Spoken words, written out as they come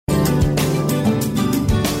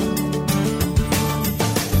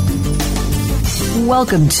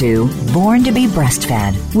Welcome to Born to be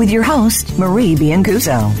Breastfed with your host, Marie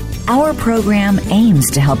Biancuzzo. Our program aims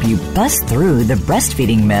to help you bust through the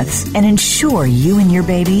breastfeeding myths and ensure you and your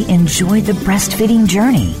baby enjoy the breastfeeding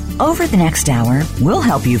journey. Over the next hour, we'll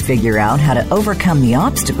help you figure out how to overcome the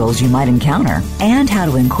obstacles you might encounter and how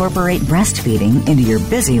to incorporate breastfeeding into your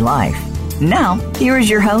busy life. Now, here is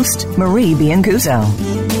your host, Marie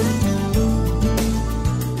Biancuzzo.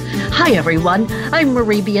 Hi, everyone. I'm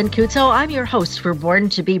Marie Biancuzzo. I'm your host for Born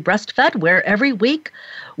to be Breastfed, where every week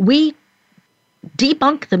we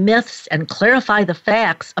debunk the myths and clarify the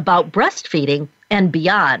facts about breastfeeding and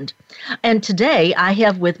beyond. And today I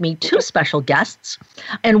have with me two special guests.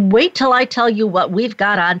 And wait till I tell you what we've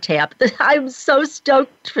got on tap. I'm so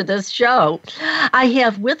stoked for this show. I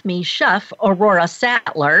have with me Chef Aurora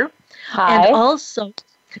Sattler. Hi. And also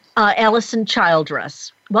Allison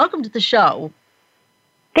Childress. Welcome to the show.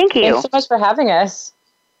 Thank you. Thanks so much for having us.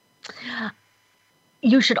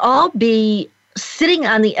 You should all be sitting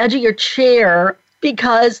on the edge of your chair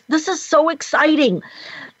because this is so exciting.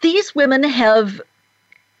 These women have,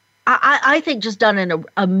 I think, just done an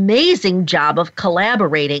amazing job of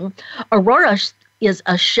collaborating. Aurora is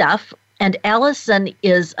a chef and Allison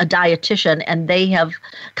is a dietitian, and they have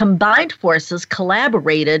combined forces,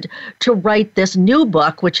 collaborated to write this new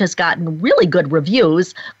book, which has gotten really good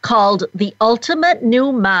reviews, called The Ultimate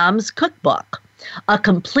New Mom's Cookbook, a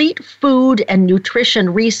complete food and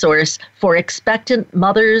nutrition resource for expectant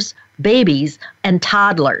mothers, babies, and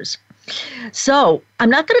toddlers. So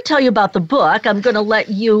I'm not going to tell you about the book. I'm going to let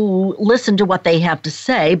you listen to what they have to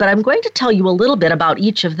say, but I'm going to tell you a little bit about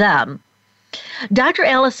each of them. Dr.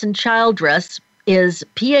 Allison Childress is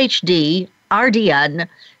PhD, RDN,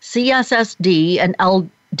 CSSD, and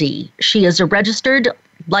LD. She is a registered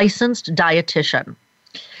licensed dietitian.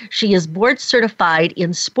 She is board certified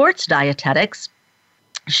in sports dietetics.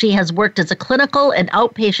 She has worked as a clinical and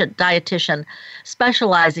outpatient dietitian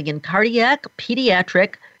specializing in cardiac,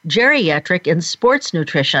 pediatric, geriatric, and sports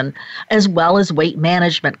nutrition, as well as weight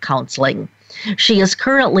management counseling. She is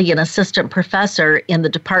currently an assistant professor in the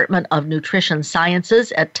Department of Nutrition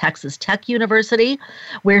Sciences at Texas Tech University,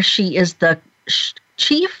 where she is the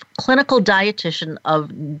chief clinical dietitian of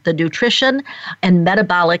the Nutrition and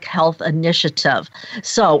Metabolic Health Initiative.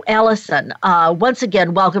 So, Allison, once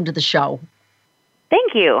again, welcome to the show.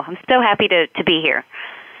 Thank you. I'm so happy to be here.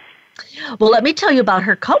 Well, let me tell you about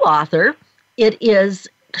her co-author. It is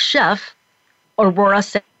Chef Aurora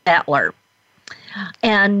Sattler.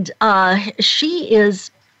 And she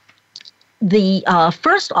is the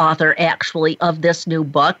first author, actually, of this new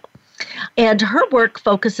book. And her work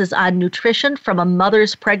focuses on nutrition from a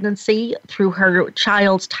mother's pregnancy through her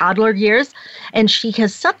child's toddler years. And she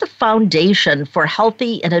has set the foundation for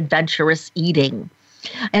healthy and adventurous eating.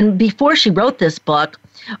 And before she wrote this book,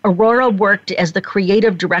 Aurora worked as the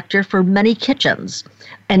creative director for Many Kitchens,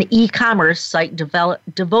 an e-commerce site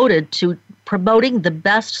devoted to promoting the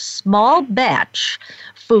best small batch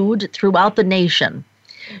food throughout the nation.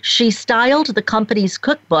 She styled the company's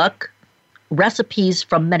cookbook, Recipes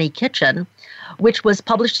from Many Kitchen, which was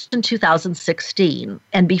published in 2016.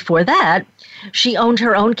 And before that, she owned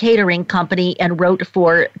her own catering company and wrote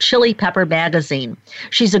for Chili Pepper magazine.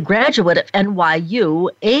 She's a graduate of NYU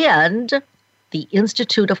and the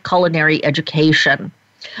Institute of Culinary Education.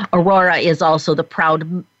 Aurora is also the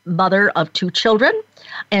proud mother of 2 children,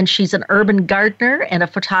 and she's an urban gardener and a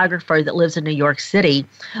photographer that lives in New York City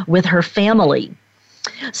with her family.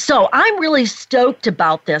 So I'm really stoked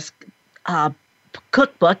about this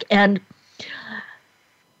cookbook, and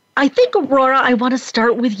I think, Aurora, I want to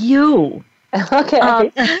start with you.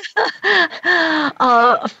 Okay.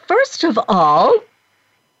 First of all,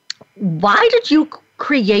 why did you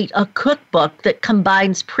create a cookbook that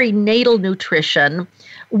combines prenatal nutrition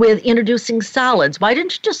with introducing solids? Why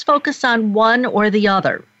didn't you just focus on one or the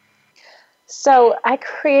other? So I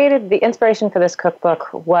created the inspiration for this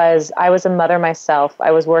cookbook was I was a mother myself. I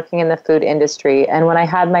was working in the food industry. And when I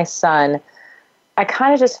had my son, I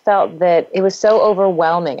kind of just felt that it was so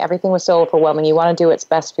overwhelming. Everything was so overwhelming. You want to do what's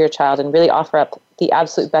best for your child and really offer up the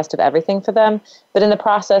absolute best of everything for them. But in the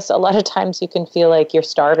process, a lot of times you can feel like you're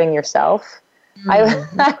starving yourself.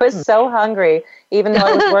 I was so hungry, even though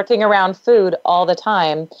I was working around food all the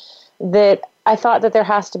time, that I thought that there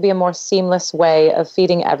has to be a more seamless way of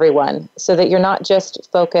feeding everyone so that you're not just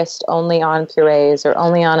focused only on purees or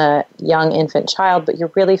only on a young infant child, but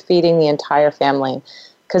you're really feeding the entire family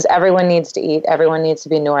because everyone needs to eat. Everyone needs to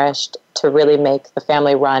be nourished to really make the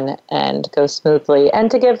family run and go smoothly and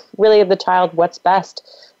to give really the child what's best,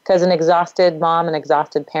 because an exhausted mom, an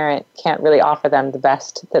exhausted parent can't really offer them the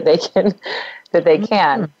best that they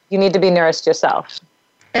can. You need to be nourished yourself.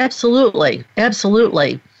 Absolutely.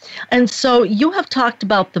 Absolutely. And so you have talked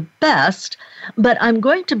about the best, but I'm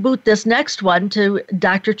going to boot this next one to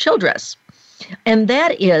Dr. Childress. And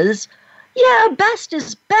that is, yeah, best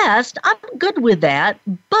is best. I'm good with that.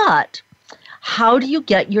 But how do you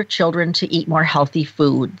get your children to eat more healthy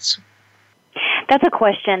foods? That's a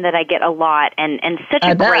question that I get a lot, and such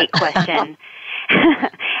a great question.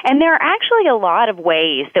 And there are actually a lot of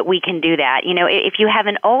ways that we can do that. You know, if you have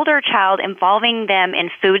an older child, involving them in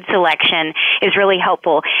food selection is really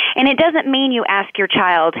helpful. And it doesn't mean you ask your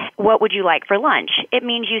child, what would you like for lunch? It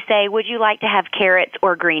means you say, would you like to have carrots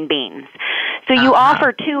or green beans? So you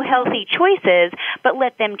offer two healthy choices, but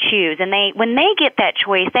let them choose. And when they get that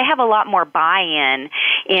choice, they have a lot more buy-in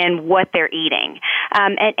in what they're eating.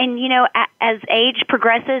 And you know, as age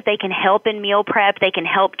progresses, they can help in meal prep. They can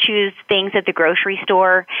help choose things at the grocery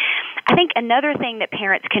store. I think another thing that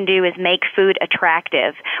parents can do is make food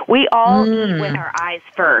attractive. We all eat with our eyes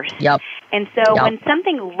first. Yep. And so when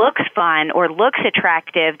something looks fun or looks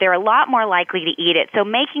attractive, they're a lot more likely to eat it. So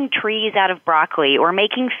making trees out of broccoli or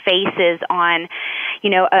making faces on, you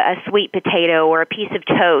know, a sweet potato or a piece of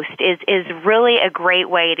toast is really a great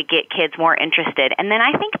way to get kids more interested. And then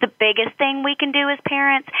I think the biggest thing we can do as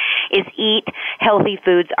parents is eat healthy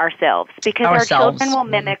foods ourselves, because our children will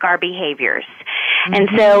mimic our behaviors. And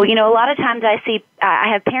so, you know, a lot of times I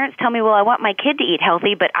have parents tell me, well, I want my kid to eat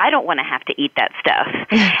healthy, but I don't want to have to eat that stuff.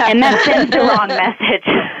 And that sends the wrong message.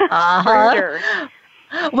 For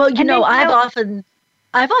sure. Well, you know, I've often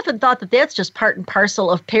thought that that's just part and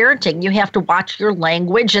parcel of parenting. You have to watch your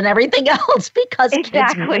language and everything else, because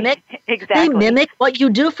kids mimic what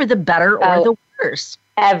you do, for the better or the worse.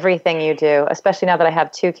 Everything you do, especially now that I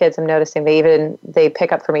have two kids, I'm noticing they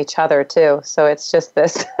pick up from each other too. So it's just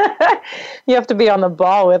this, you have to be on the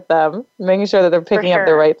ball with them, making sure that they're picking up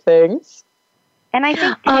the right things. And I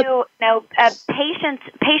think, too, patience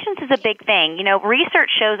is a big thing. You know, research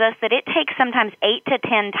shows us that it takes sometimes 8 to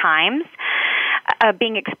 10 times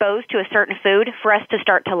being exposed to a certain food for us to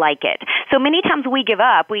start to like it. So many times we give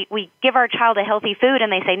up. We give our child a healthy food,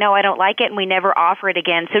 and they say, no, I don't like it, and we never offer it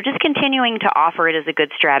again. So just continuing to offer it is a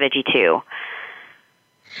good strategy, too.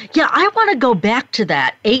 Yeah, I want to go back to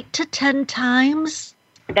that, 8 to 10 times.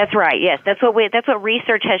 That's right. Yes, that's what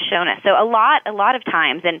research has shown us. So a lot of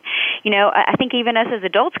times, and you know, I think even us as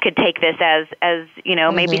adults could take this as you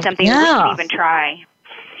know, maybe something we should even try.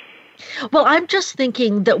 Well, I'm just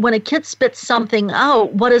thinking that when a kid spits something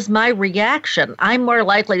out, what is my reaction? I'm more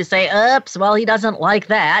likely to say, oops, well, he doesn't like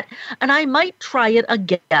that. And I might try it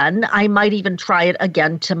again. I might even try it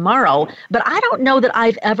again tomorrow. But I don't know that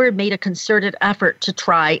I've ever made a concerted effort to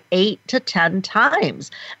try 8 to 10 times.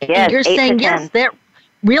 Yes, and you're saying, yes, that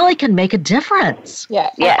really can make a difference. Yeah.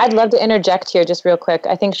 I'd love to interject here just real quick.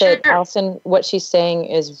 I think that Allison, what she's saying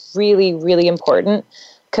is really, really important,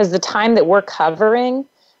 because the time that we're covering,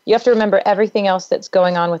 you have to remember everything else that's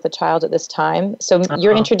going on with the child at this time. So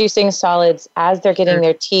you're introducing solids as they're getting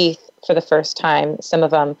their teeth for the first time, some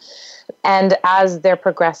of them, and as they're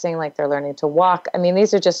progressing, like they're learning to walk. I mean,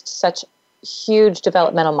 these are just such huge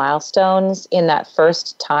developmental milestones in that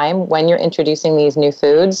first time when you're introducing these new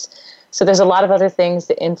foods. So there's a lot of other things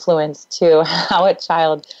that influence to how a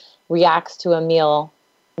child reacts to a meal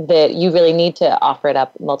that you really need to offer it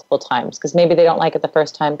up multiple times, because maybe they don't like it the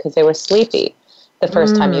first time because they were sleepy the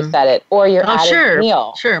first time you fed it, or you're adding a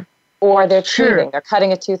meal, or they're chewing, they're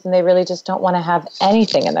cutting a tooth, and they really just don't want to have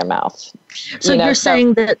anything in their mouth. So you're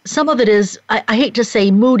saying that some of it is, I hate to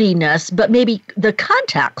say moodiness, but maybe the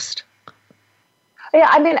context. Yeah,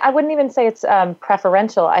 I mean, I wouldn't even say it's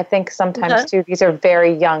preferential. I think sometimes, too, these are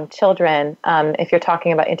very young children. If you're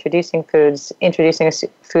talking about introducing a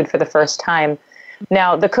food for the first time.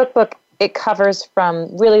 Now, the cookbook, it covers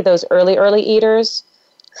from really those early eaters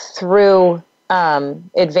through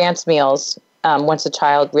advanced meals, once a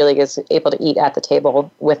child really is able to eat at the table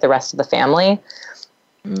with the rest of the family.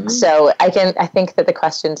 So I think that the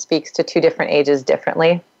question speaks to two different ages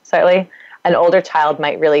differently, slightly. An older child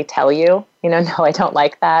might really tell you, no, I don't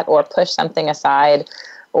like that, or push something aside,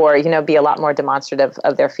 or, be a lot more demonstrative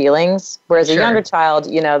of their feelings. Whereas a younger child,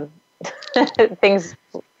 things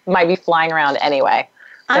might be flying around anyway.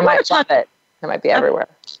 They might love it. It might be everywhere.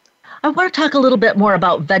 I want to talk a little bit more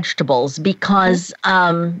about vegetables, because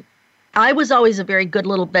I was always a very good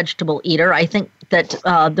little vegetable eater. I think that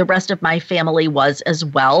the rest of my family was as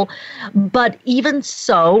well. But even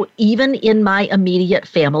so, even in my immediate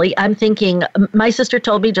family, I'm thinking, my sister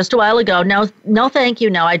told me just a while ago, no, thank you.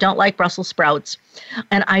 No, I don't like Brussels sprouts.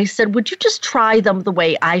 And I said, would you just try them the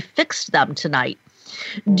way I fixed them tonight?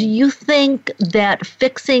 Do you think that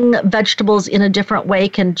fixing vegetables in a different way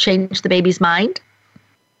can change the baby's mind?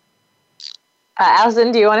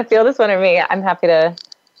 Allison, do you want to feel this one or me? I'm happy to.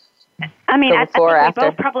 I mean, I think we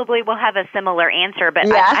both probably will have a similar answer, but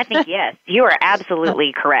yeah. I think yes, you are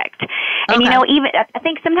absolutely correct. And even I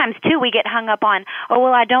think sometimes too we get hung up on, oh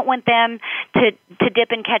well, I don't want them to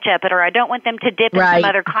dip in ketchup, or I don't want them to dip in some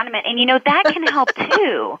other condiment, and that can help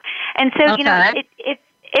too. And so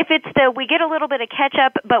if it's we get a little bit of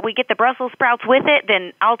ketchup, but we get the Brussels sprouts with it,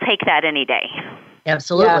 then I'll take that any day.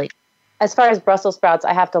 Absolutely. Yeah. As far as Brussels sprouts,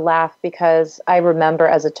 I have to laugh because I remember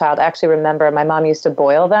as a child, my mom used to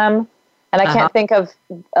boil them, and I can't think of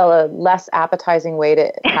a less appetizing way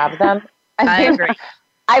to have them. I agree.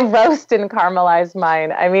 I roast and caramelize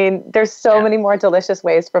mine. I mean, there's so many more delicious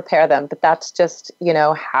ways to prepare them, but that's just,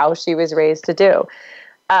 how she was raised to do.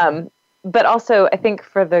 But also, I think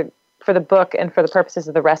for the book and for the purposes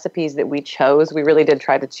of the recipes that we chose, we really did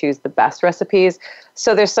try to choose the best recipes.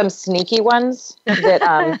 So there's some sneaky ones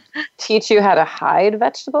that teach you how to hide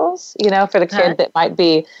vegetables, for the kid that might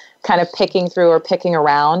be kind of picking through or picking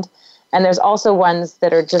around. And there's also ones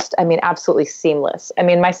that are just, absolutely seamless.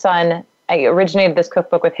 My son, I originated this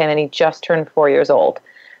cookbook with him and he just turned 4 years old.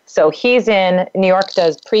 So he's in, New York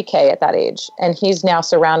does pre-K at that age, and he's now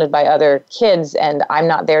surrounded by other kids, and I'm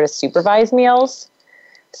not there to supervise meals.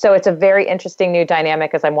 So it's a very interesting new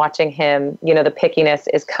dynamic as I'm watching him, the pickiness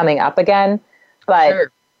is coming up again. But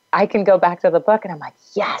I can go back to the book and I'm like,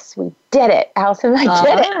 yes, we did it. Allison, I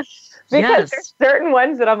did it. Because there's certain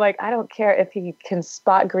ones that I'm like, I don't care if he can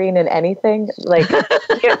spot green in anything. Like,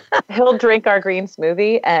 he'll drink our green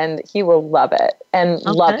smoothie and he will love it and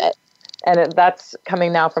love it. And that's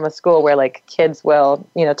coming now from a school where, like, kids will,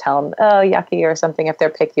 tell him, oh, yucky or something if they're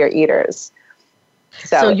pickier eaters.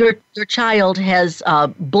 So your child has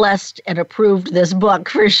blessed and approved this book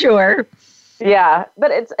for sure. Yeah,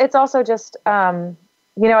 but it's also just, a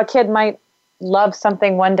kid might love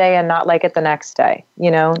something one day and not like it the next day.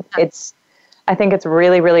 I think it's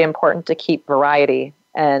really, really important to keep variety.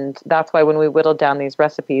 And that's why when we whittled down these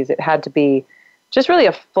recipes, it had to be just really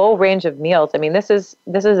a full range of meals. This is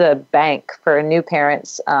a bank for new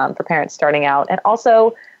parents, for parents starting out, and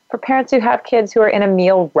also for parents who have kids who are in a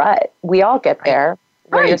meal rut. We all get there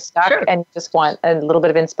where you're stuck and you just want a little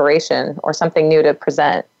bit of inspiration or something new to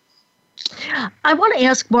present. I want to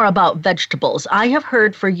ask more about vegetables. I have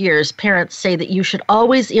heard for years parents say that you should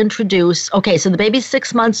always introduce, so the baby's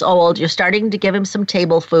 6 months old, you're starting to give him some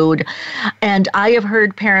table food, and I have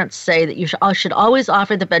heard parents say that you should always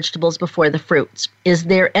offer the vegetables before the fruits. Is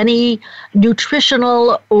there any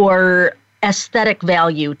nutritional or aesthetic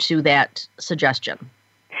value to that suggestion?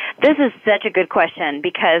 This is such a good question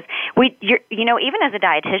because even as a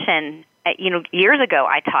dietitian, years ago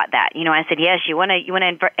I taught that. I said, yes, you want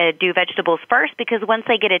to do vegetables first because once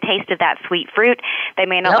they get a taste of that sweet fruit, they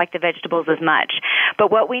may not like the vegetables as much.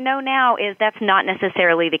 But what we know now is that's not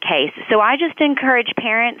necessarily the case. So I just encourage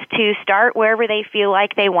parents to start wherever they feel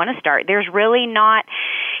like they want to start. There's really not,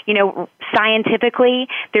 scientifically,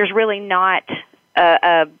 there's really not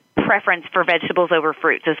a preference for vegetables over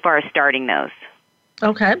fruits as far as starting those.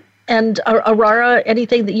 Okay. And Aurora,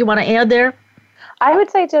 anything that you want to add there? I would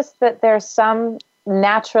say just that there's some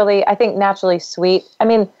naturally sweet.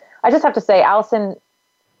 I just have to say, Allison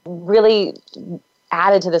really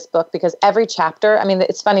added to this book because every chapter,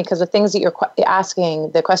 it's funny because the things that you're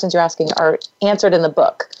asking, the questions you're asking are answered in the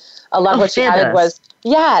book. A lot of what she added was,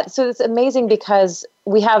 so it's amazing because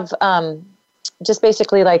we have just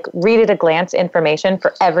basically like read at a glance information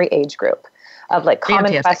for every age group of like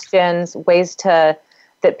common questions, ways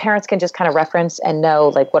that parents can just kind of reference and know,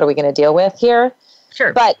 like, what are we going to deal with here?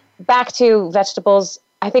 Sure. But back to vegetables,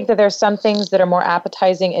 I think that there's some things that are more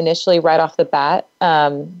appetizing initially right off the bat.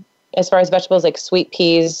 As far as vegetables, like sweet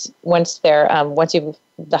peas, once the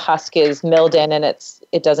husk is milled in and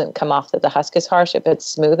it doesn't come off that the husk is harsh, if it's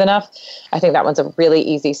smooth enough, I think that one's a really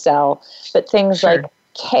easy sell. But things like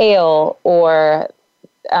kale or,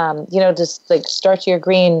 just like starchier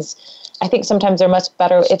greens, I think sometimes they're much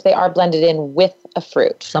better if they are blended in with a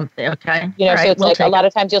fruit. Something, okay. So it's like a lot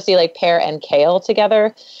of times you'll see like pear and kale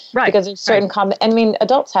together. Right. Because there's certain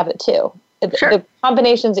adults have it too. Sure. The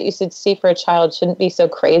combinations that you should see for a child shouldn't be so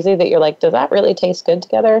crazy that you're like, does that really taste good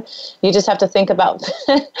together? You just have to think about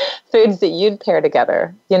foods that you'd pair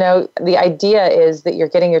together. The idea is that you're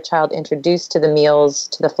getting your child introduced to the meals,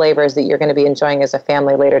 to the flavors that you're going to be enjoying as a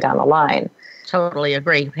family later down the line. Totally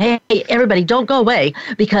agree. Hey, everybody, don't go away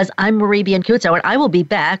because I'm Marie Biancuzzo, and I will be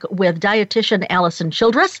back with dietitian Allison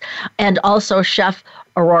Childress and also chef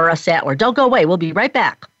Aurora Sattler. Don't go away. We'll be right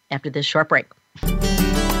back after this short break.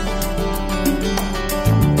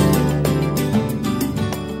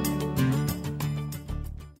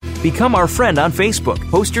 Become our friend on Facebook.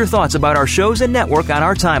 Post your thoughts about our shows and network on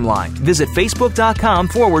our timeline. Visit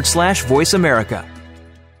Facebook.com/Voice America.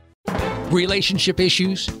 Relationship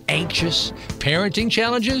issues? Anxious? Parenting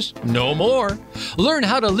challenges? No more. Learn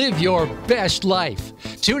how to live your best life.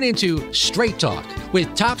 Tune into Straight Talk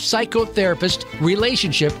with top psychotherapist,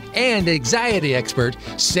 relationship, and anxiety expert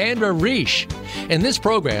Sandra Reisch. In this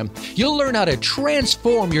program, you'll learn how to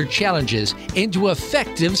transform your challenges into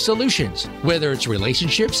effective solutions, whether it's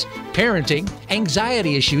relationships, parenting,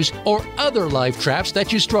 anxiety issues, or other life traps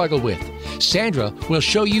that you struggle with. Sandra will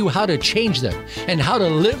show you how to change them and how to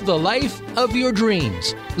live the life of your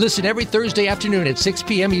dreams. Listen every Thursday afternoon at 6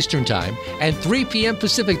 p.m. Eastern Time and 3 p.m.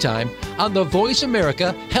 Pacific Time on the Voice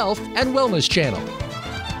America Health and Wellness Channel.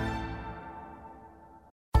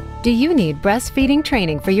 Do you need breastfeeding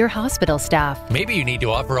training for your hospital staff? Maybe you need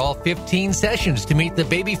to offer all 15 sessions to meet the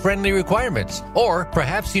baby-friendly requirements. Or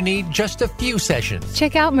perhaps you need just a few sessions.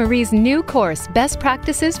 Check out Marie's new course, Best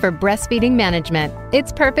Practices for Breastfeeding Management.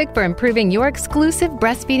 It's perfect for improving your exclusive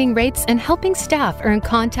breastfeeding rates and helping staff earn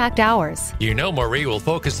contact hours. You know Marie will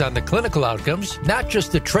focus on the clinical outcomes, not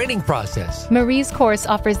just the training process. Marie's course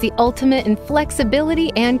offers the ultimate in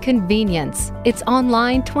flexibility and convenience. It's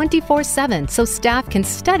online 24/7, so staff can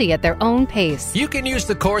study at their own pace. You can use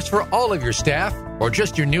the course for all of your staff or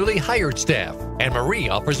just your newly hired staff. And Marie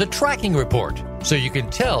offers a tracking report, so you can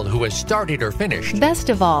tell who has started or finished. Best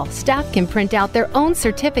of all, staff can print out their own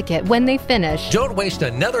certificate when they finish. Don't waste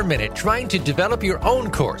another minute trying to develop your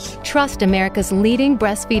own course. Trust America's leading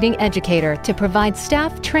breastfeeding educator to provide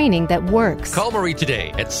staff training that works. Call Marie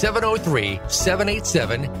today at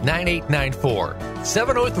 703-787-9894.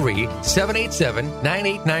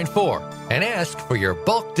 703-787-9894 and ask for your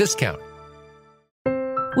bulk discount.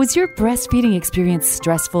 Was your breastfeeding experience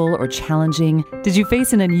stressful or challenging? Did you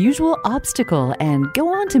face an unusual obstacle and go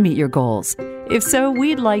on to meet your goals? If so,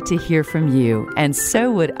 we'd like to hear from you, and so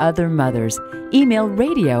would other mothers. Email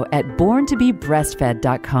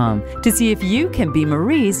radio@borntobebreastfed.com to see if you can be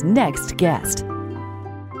Marie's next guest.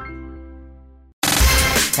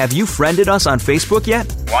 Have you friended us on Facebook yet?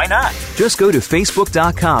 Why not? Just go to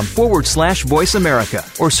Facebook.com/Voice America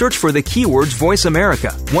or search for the keywords Voice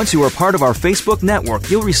America. Once you are part of our Facebook network,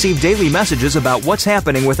 you'll receive daily messages about what's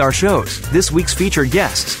happening with our shows, this week's featured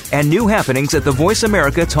guests, and new happenings at the Voice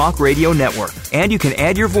America Talk Radio Network. And you can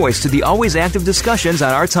add your voice to the always active discussions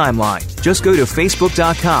on our timeline. Just go to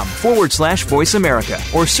Facebook.com/Voice America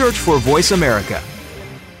or search for Voice America.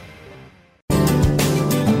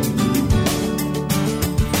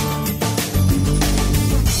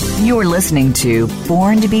 You're listening to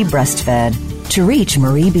Born to be Breastfed. To reach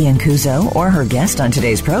Marie Biancuzzo or her guest on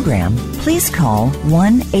today's program, please call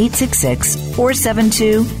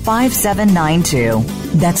 1-866-472-5792.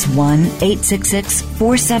 That's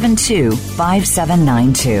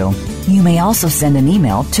 1-866-472-5792. You may also send an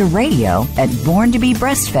email to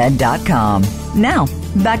radio@borntobebreastfed.com. Now,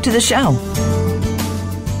 back to the show.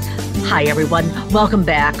 Hi, everyone. Welcome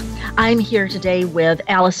back. I'm here today with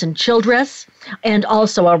Allison Childress and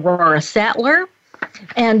also Aurora Sattler,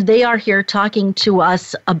 and they are here talking to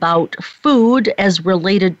us about food as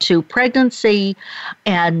related to pregnancy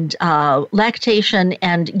and lactation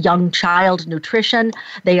and young child nutrition.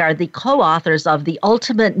 They are the co-authors of the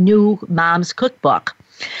Ultimate New Mom's Cookbook.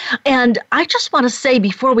 And I just want to say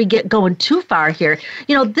before we get going too far here,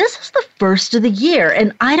 this is the first of the year,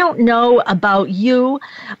 and I don't know about you,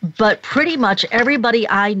 but pretty much everybody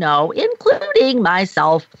I know, including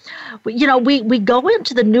myself, we go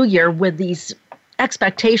into the new year with these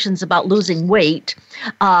expectations about losing weight.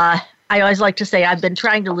 I always like to say I've been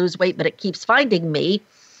trying to lose weight, but it keeps finding me.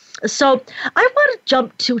 So I want to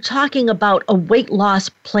jump to talking about a weight loss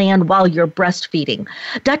plan while you're breastfeeding.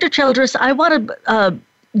 Dr. Childress, I want to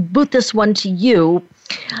boot this one to you.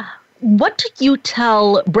 What do you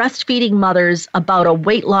tell breastfeeding mothers about a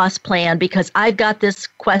weight loss plan? Because I've got this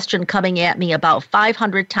question coming at me about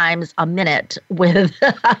 500 times a minute with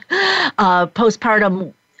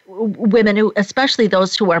postpartum women, who, especially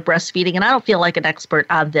those who are breastfeeding. And I don't feel like an expert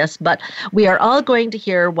on this, but we are all going to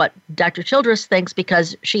hear what Dr. Childress thinks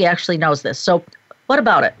because she actually knows this. So what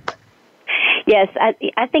about it? Yes, I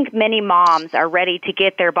think many moms are ready to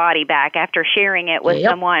get their body back after sharing it with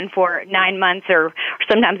someone for 9 months or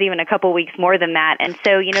sometimes even a couple weeks more than that. And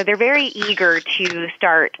so, they're very eager to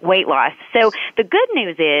start weight loss. So the good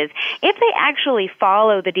news is if they actually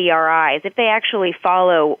follow the DRIs, if they actually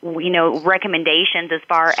follow, recommendations as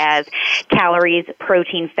far as calories,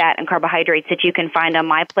 protein, fat, and carbohydrates that you can find on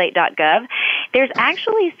myplate.gov, there's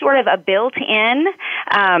actually sort of a built-in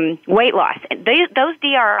weight loss. Those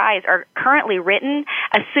DRIs are currently written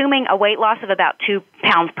assuming a weight loss of about 2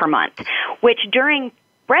 pounds per month, which during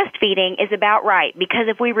breastfeeding is about right, because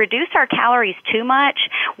if we reduce our calories too much,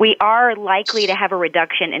 we are likely to have a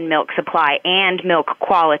reduction in milk supply and milk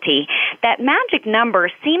quality. That magic number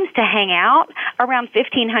seems to hang out around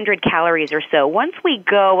 1,500 calories or so. Once we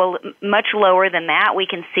go much lower than that, we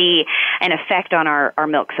can see an effect on our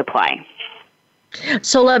milk supply.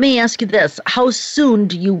 So let me ask you this. How soon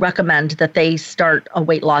do you recommend that they start a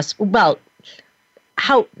weight loss? Well,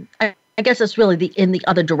 I guess it's really in the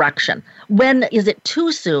other direction. When is it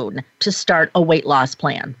too soon to start a weight loss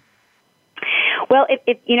plan? Well,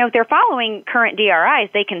 if they're following current DRIs,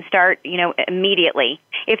 they can start, immediately.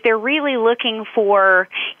 If they're really looking for,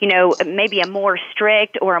 maybe a more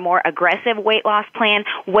strict or a more aggressive weight loss plan,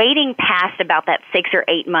 waiting past about that 6 or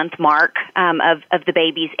 8 month mark of the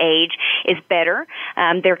baby's age is better.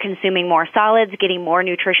 They're consuming more solids, getting more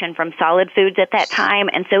nutrition from solid foods at that time.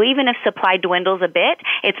 And so even if supply dwindles a bit,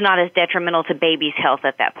 it's not as detrimental to baby's health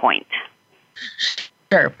at that point.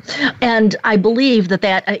 Sure. And I believe that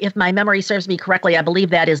if my memory serves me correctly, I believe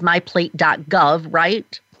that is myplate.gov,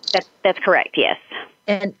 right? That's correct, yes.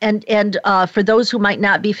 And for those who might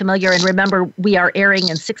not be familiar, and remember, we are airing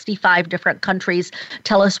in 65 different countries,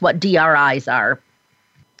 tell us what DRIs are.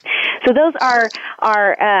 So those are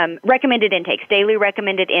recommended intakes, daily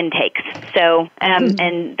recommended intakes. So,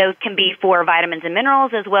 and those can be for vitamins and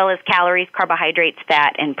minerals, as well as calories, carbohydrates,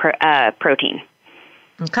 fat, and protein.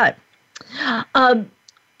 Okay.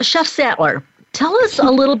 Chef Sattler, tell us a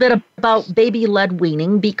little bit about baby-led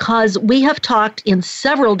weaning, because we have talked in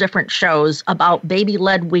several different shows about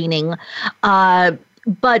baby-led weaning,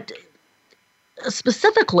 but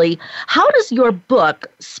specifically, how does your book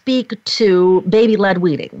speak to baby-led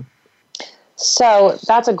weaning? So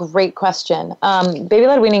that's a great question.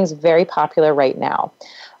 Baby-led weaning is very popular right now.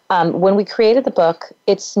 When we created the book,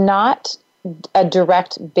 it's not a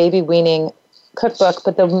direct baby weaning cookbook,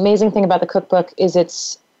 but the amazing thing about the cookbook is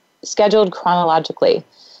it's scheduled chronologically.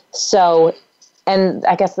 So, and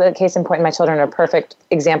I guess the case in point, my children are a perfect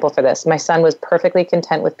example for this. My son was perfectly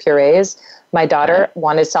content with purees. My daughter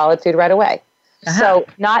wanted solid food right away. So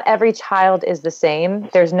not every child is the same.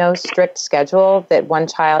 There's no strict schedule that one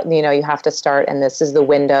child, you have to start, and this is the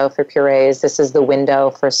window for purees, this is the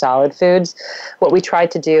window for solid foods. What we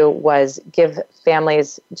tried to do was give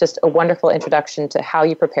families just a wonderful introduction to how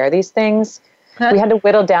you prepare these things. We had to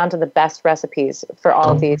whittle down to the best recipes for all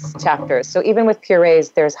of these chapters. So even with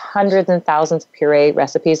purees, there's hundreds and thousands of puree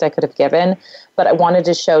recipes I could have given, but I wanted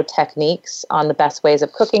to show techniques on the best ways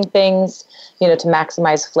of cooking things, to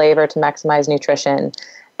maximize flavor, to maximize nutrition,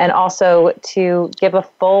 and also to give a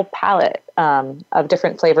full palette of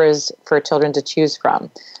different flavors for children to choose from.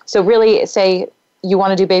 So really, say you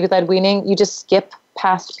want to do baby-led weaning, you just skip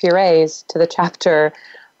past purees to the chapter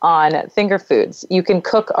on finger foods. You can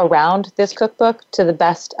cook around this cookbook to the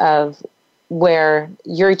best of where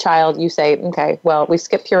your child, you say, okay, well, we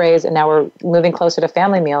skipped purees and now we're moving closer to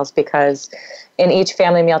family meals, because in each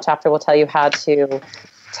family meal chapter, we'll tell you how to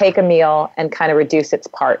take a meal and kind of reduce its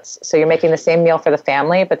parts. So you're making the same meal for the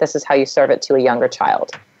family, but this is how you serve it to a younger child.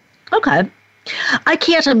 Okay. I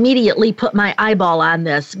can't immediately put my eyeball on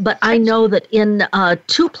this, but I know that in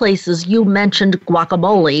 2 places you mentioned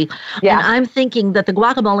guacamole. Yeah. And I'm thinking that the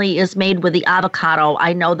guacamole is made with the avocado.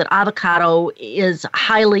 I know that avocado is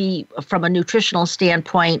highly, from a nutritional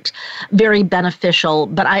standpoint, very beneficial.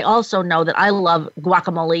 But I also know that I love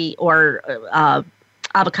guacamole or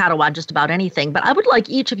avocado on just about anything. But I would like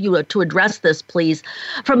each of you to address this, please.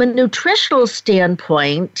 From a nutritional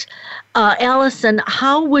standpoint, Allison,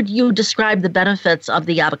 how would you describe the benefits of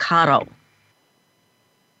the avocado?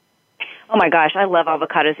 Oh my gosh, I love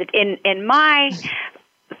avocados. In my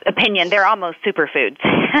opinion, they're almost superfoods.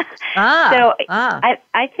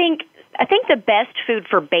 I think the best food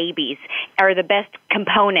for babies, or the best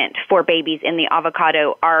component for babies in the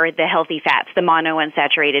avocado, are the healthy fats, the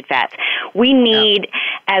monounsaturated fats. We need,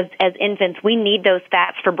 as infants, we need those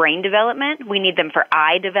fats for brain development. We need them for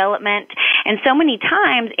eye development. And so many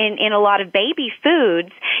times in a lot of baby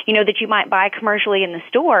foods, that you might buy commercially in the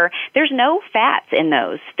store, there's no fats in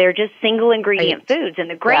those. They're just single ingredient foods. And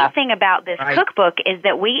the great thing about this cookbook is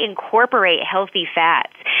that we incorporate healthy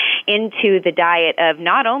fats into the diet of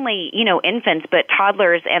not only, infants, but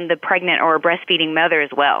toddlers and the pregnant or breastfeeding mother as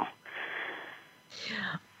well.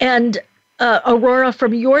 And Aurora,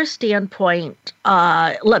 from your standpoint,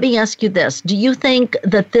 let me ask you this. Do you think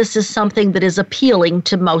that this is something that is appealing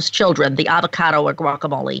to most children, the avocado or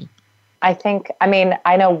guacamole?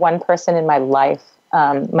 I know one person in my life,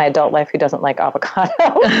 my adult life, who doesn't like avocado.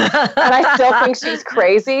 And I still think she's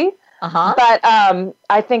crazy. But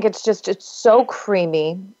I think it's so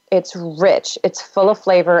creamy. It's rich. It's full of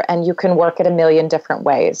flavor, and you can work it a million different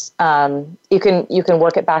ways. You can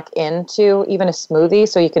work it back into even a smoothie,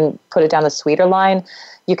 so you can put it down the sweeter line.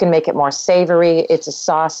 You can make it more savory. It's a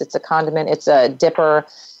sauce. It's a condiment. It's a dipper.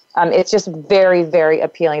 It's just very, very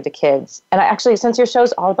appealing to kids. And actually, since your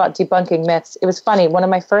show's all about debunking myths, it was funny. One of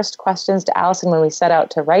my first questions to Allison when we set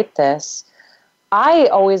out to write this, I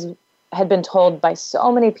always had been told by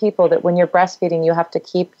so many people that when you're breastfeeding, you have to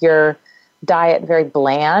keep your diet very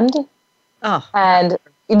bland. Oh. And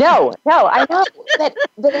no, I know that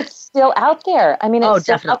it's still out there. I mean, it's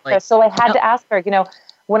still out there. So I had to ask her,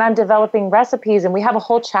 when I'm developing recipes, and we have a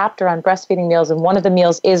whole chapter on breastfeeding meals, and one of the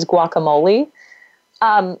meals is guacamole.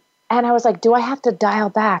 And I was like, do I have to dial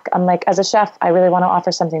back? I'm like, as a chef, I really want to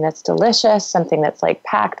offer something that's delicious, something that's like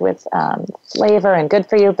packed with flavor and good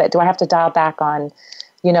for you, but do I have to dial back on,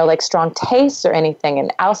 like strong tastes or anything?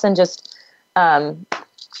 And Allison just,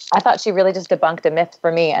 I thought she really just debunked a myth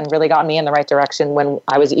for me and really got me in the right direction when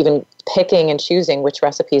I was even picking and choosing which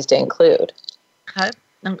recipes to include. Okay.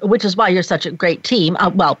 Which is why you're such a great team.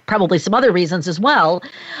 Well, probably some other reasons as well.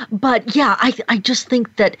 But yeah, I just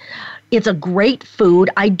think that it's a great food.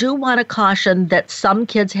 I do want to caution that some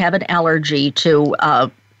kids have an allergy to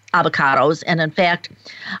avocados. And in fact,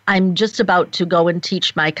 I'm just about to go and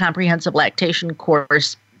teach my comprehensive lactation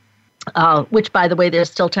course, which, by the way,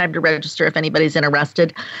 there's still time to register if anybody's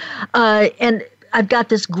interested. And I've got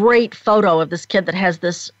this great photo of this kid that has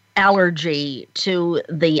this allergy to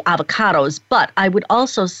the avocados. But I would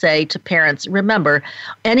also say to parents, remember,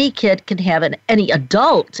 any kid can have any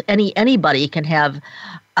adult, anybody can have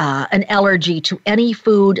an allergy to any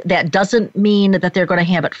food. That doesn't mean that they're going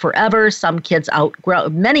to have it forever.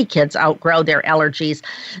 Many kids outgrow their allergies.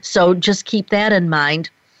 So just keep that in mind.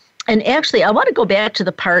 And actually, I want to go back to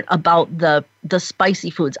the part about the spicy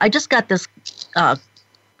foods. I just got this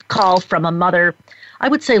call from a mother, I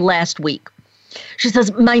would say last week. She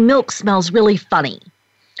says, my milk smells really funny.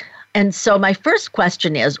 And so my first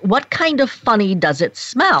question is, what kind of funny does it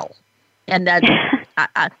smell? And then,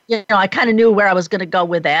 I kind of knew where I was going to go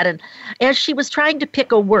with that. And as she was trying to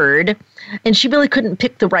pick a word, and she really couldn't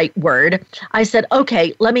pick the right word, I said,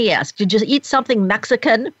 okay, let me ask, did you eat something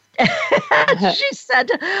Mexican? She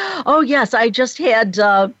said, oh, yes, I just had,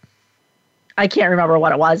 I can't remember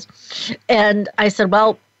what it was. And I said,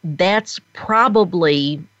 well, that's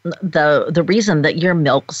probably the reason that your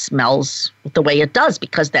milk smells the way it does,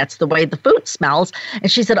 because that's the way the food smells.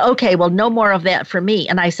 And she said, okay, well, no more of that for me.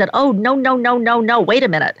 And I said, oh, no, wait a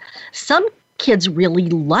minute. Some kids really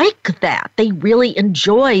like that. They really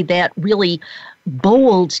enjoy that really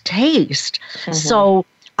bold taste. Mm-hmm. So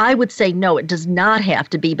I would say, no, it does not have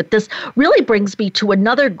to be. But this really brings me to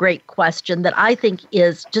another great question that I think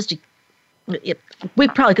is just we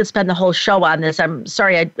probably could spend the whole show on this. I'm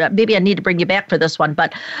sorry, maybe I need to bring you back for this one,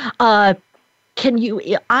 but can you,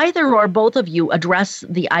 either or both of you, address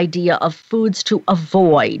the idea of foods to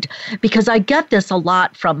avoid? Because I get this a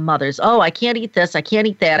lot from mothers. Oh, I can't eat this, I can't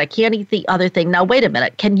eat that, I can't eat the other thing. Now, wait a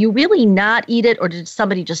minute. Can you really not eat it, or did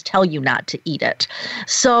somebody just tell you not to eat it?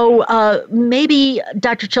 So maybe,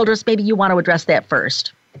 Dr. Childress, maybe you want to address that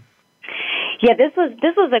first. Yeah, this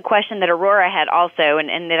was a question that Aurora had also,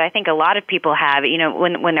 and that I think a lot of people have.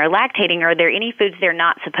 When they're lactating, are there any foods they're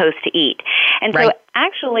not supposed to eat? And right. So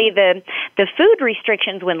actually, the food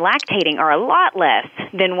restrictions when lactating are a lot less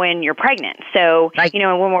than when you're pregnant. So right.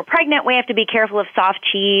 When we're pregnant, we have to be careful of soft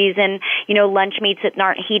cheese and lunch meats that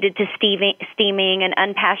aren't heated to steaming and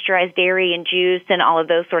unpasteurized dairy and juice and all of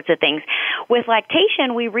those sorts of things. With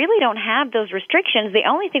lactation, we really don't have those restrictions. The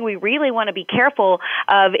only thing we really want to be careful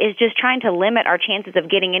of is just trying to limit our chances of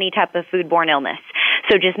getting any type of foodborne illness.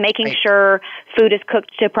 So just making right. sure food is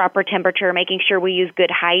cooked to proper temperature, making sure we use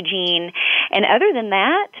good hygiene. And other than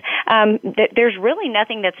that, there's really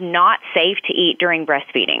nothing that's not safe to eat during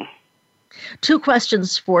breastfeeding. Two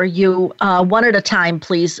questions for you, one at a time,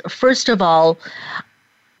 please. First of all,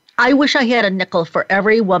 I wish I had a nickel for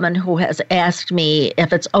every woman who has asked me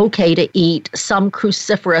if it's okay to eat some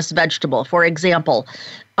cruciferous vegetable, for example,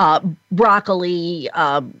 broccoli,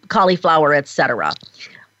 cauliflower, etc.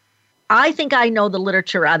 I think I know the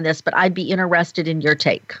literature on this, but I'd be interested in your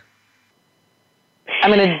take.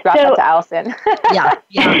 I'm going to drop that to Allison. Yeah.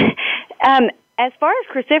 As far as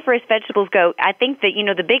cruciferous vegetables go, I think that,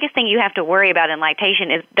 the biggest thing you have to worry about in lactation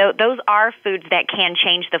is those are foods that can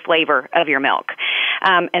change the flavor of your milk.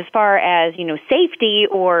 As far as, safety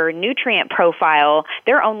or nutrient profile,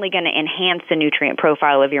 they're only going to enhance the nutrient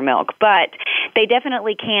profile of your milk. But they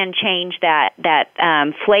definitely can change that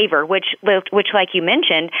flavor, which, like you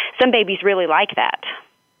mentioned, some babies really like that.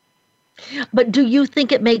 But do you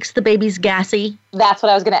think it makes the babies gassy? That's what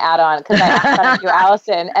I was going to add on, because I asked that of you,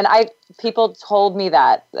 Allison, and people told me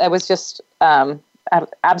that it was just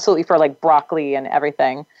absolutely for like broccoli and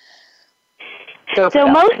everything. So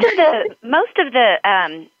most of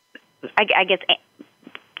the I guess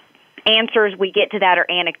answers we get to that are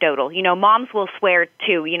anecdotal. Moms will swear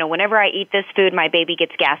too, whenever I eat this food, my baby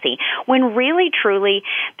gets gassy. When really, truly,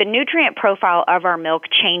 the nutrient profile of our milk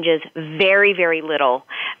changes very, very little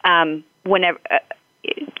whenever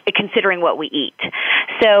considering what we eat.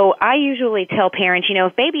 So I usually tell parents,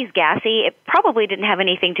 if baby's gassy, it probably didn't have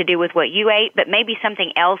anything to do with what you ate, but maybe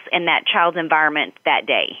something else in that child's environment that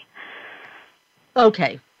day.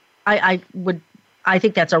 Okay. I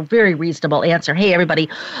think that's a very reasonable answer. Hey, everybody,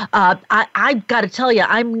 I've got to tell you,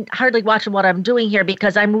 I'm hardly watching what I'm doing here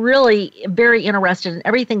because I'm really very interested in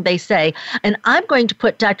everything they say. And I'm going to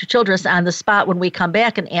put Dr. Childress on the spot when we come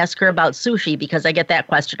back and ask her about sushi, because I get that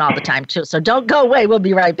question all the time, too. So don't go away. We'll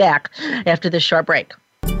be right back after this short break.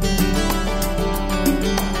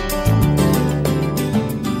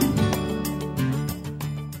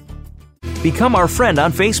 Become our friend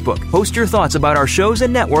on Facebook. Post your thoughts about our shows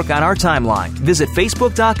and network on our timeline. Visit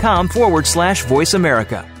Facebook.com/Voice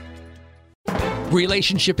America.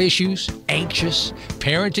 Relationship issues? Anxious?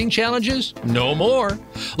 Parenting challenges? No more.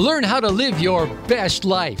 Learn how to live your best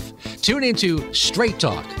life. Tune into Straight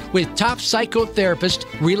Talk with top psychotherapist,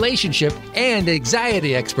 relationship, and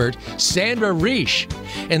anxiety expert Sandra Reisch.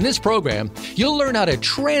 In this program, you'll learn how to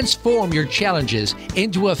transform your challenges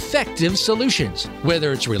into effective solutions,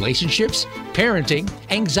 whether it's relationships, parenting,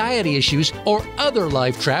 anxiety issues, or other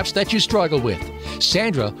life traps that you struggle with.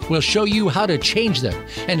 Sandra will show you how to change them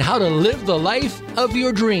and how to live the life of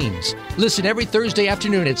your dreams. Listen every Thursday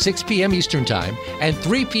afternoon at 6 p.m. Eastern Time and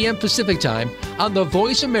 3 p.m. Pacific Time on the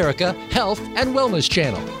Voice America Health and Wellness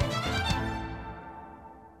Channel.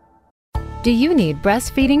 Do you need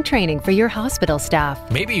breastfeeding training for your hospital staff?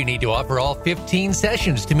 Maybe you need to offer all 15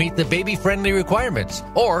 sessions to meet the baby-friendly requirements.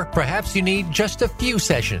 Or perhaps you need just a few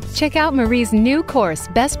sessions. Check out Marie's new course,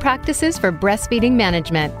 Best Practices for Breastfeeding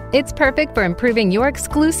Management. It's perfect for improving your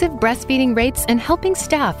exclusive breastfeeding rates and helping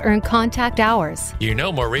staff earn contact hours.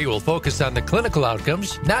 Marie will focus on the clinical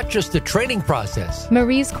outcomes, not just the training process.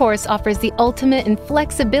 Marie's course offers the ultimate in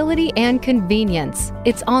flexibility and convenience.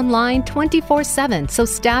 It's online 24/7, so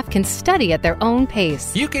staff can study at their own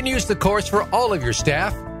pace. You can use the course for all of your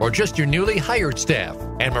staff or just your newly hired staff.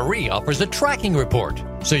 And Marie offers a tracking report,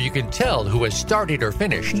 so you can tell who has started or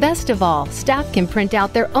finished. Best of all, staff can print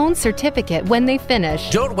out their own certificate when they finish.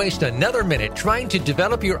 Don't waste another minute trying to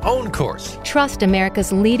develop your own course. Trust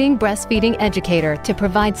America's leading breastfeeding educator to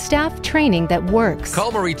provide staff training that works.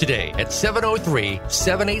 Call Marie today at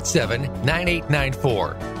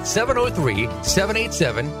 703-787-9894.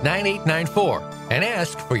 703-787-9894 and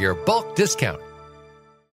ask for your bulk discount.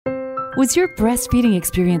 Was your breastfeeding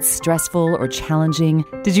experience stressful or challenging?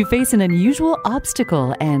 Did you face an unusual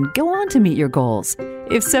obstacle and go on to meet your goals?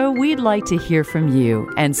 If so, we'd like to hear from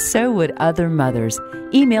you, and so would other mothers.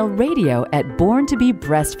 Email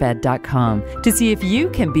radio@borntobebreastfed.com to see if you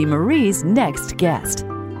can be Marie's next guest.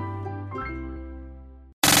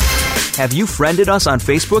 Have you friended us on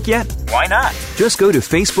Facebook yet? Why not? Just go to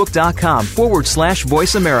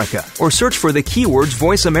Facebook.com/Voice America or search for the keywords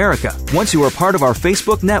Voice America. Once you are part of our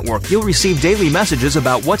Facebook network, you'll receive daily messages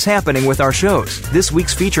about what's happening with our shows, this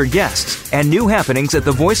week's featured guests, and new happenings at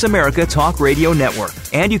the Voice America Talk Radio Network.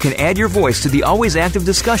 And you can add your voice to the always active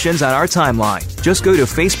discussions on our timeline. Just go to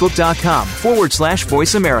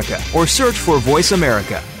Facebook.com/Voice America or search for Voice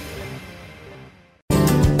America.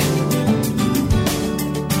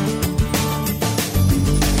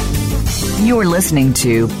 You're listening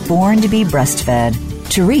to Born to be Breastfed.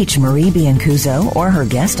 To reach Marie Biancuzzo or her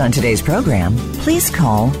guest on today's program, please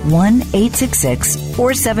call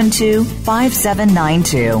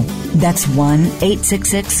 1-866-472-5792. That's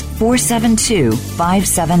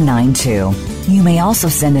 1-866-472-5792. You may also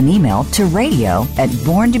send an email to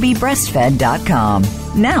radio@borntobebreastfed.com.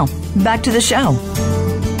 Now, back to the show.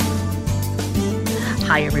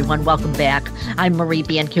 Hi, everyone. Welcome back. I'm Marie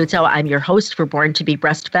Biancuzzo. I'm your host for Born to be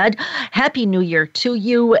Breastfed. Happy New Year to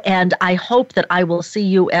you, and I hope that I will see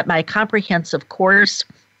you at my comprehensive course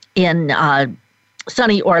in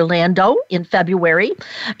sunny Orlando in February.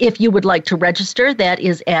 If you would like to register, that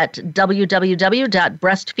is at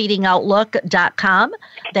www.breastfeedingoutlook.com.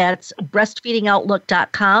 That's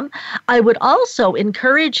breastfeedingoutlook.com. I would also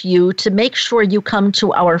encourage you to make sure you come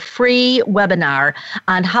to our free webinar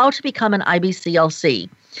on how to become an IBCLC.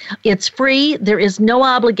 It's free. There is no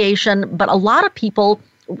obligation, but a lot of people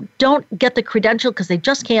don't get the credential because they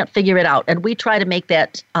just can't figure it out. And we try to make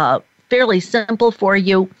that fairly simple for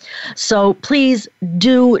you. So please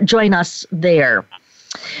do join us there.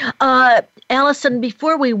 Allison,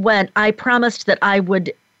 before we went, I promised that I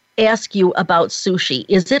would ask you about sushi.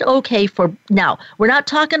 Is it okay for, now, we're not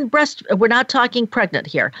talking pregnant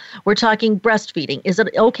here. We're talking breastfeeding. Is it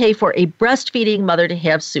okay for a breastfeeding mother to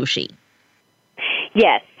have sushi?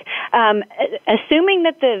 Yes. Assuming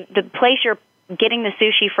that the place you're getting the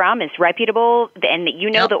sushi from is reputable and that you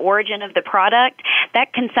know the origin of the product,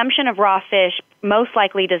 that consumption of raw fish most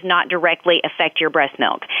likely does not directly affect your breast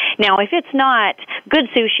milk. Now, if it's not good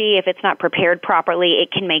sushi, if it's not prepared properly,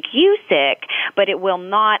 it can make you sick, but it will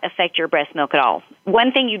not affect your breast milk at all.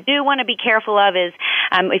 One thing you do want to be careful of is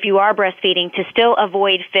if you are breastfeeding, to still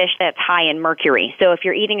avoid fish that's high in mercury. So if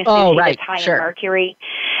you're eating a sushi that's high in mercury,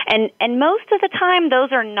 and most of the time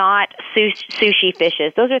those are not sushi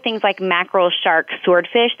fishes. Those are things like mackerel, shark,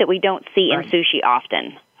 swordfish that we don't see in sushi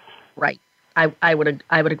often. Right. I would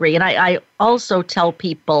agree. And I also tell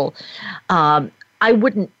people I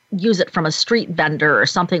wouldn't use it from a street vendor or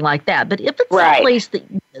something like that. But if it's a place that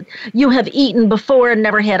you have eaten before and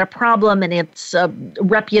never had a problem and it's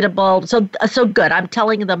reputable, so good. I'm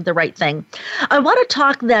telling them the right thing. I want to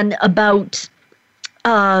talk then about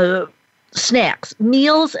snacks,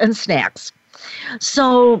 meals and snacks.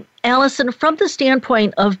 So, Allison, from the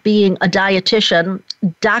standpoint of being a dietitian,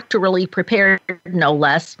 doctorally prepared, no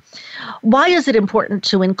less, why is it important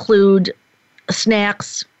to include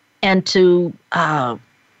snacks and to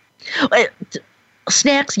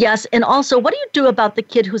snacks, yes, and also what do you do about the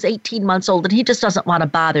kid who's 18 months old and he just doesn't want to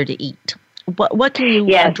bother to eat? What can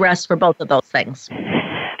you address for both of those things?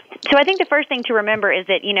 So I think the first thing to remember is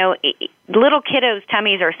that, little kiddos'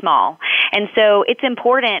 tummies are small. And so it's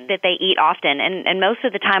important that they eat often, and most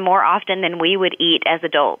of the time more often than we would eat as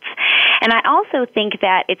adults. And I also think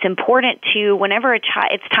that it's important to, whenever it's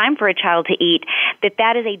time for a child to eat,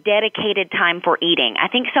 that is a dedicated time for eating. I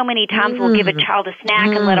think so many times we'll give a child a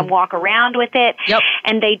snack and let them walk around with it,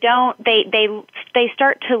 and they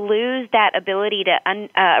start to lose that ability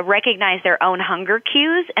to recognize their own hunger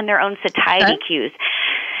cues and their own satiety cues.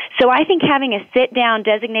 So I think having a sit-down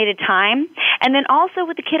designated time, and then also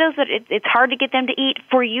with the kiddos, that it's hard to get them to eat,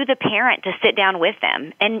 for you, the parent, to sit down with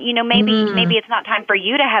them. And, maybe it's not time for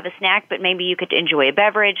you to have a snack, but maybe you could enjoy a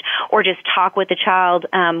beverage or just talk with the child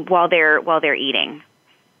while they're eating.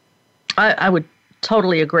 I would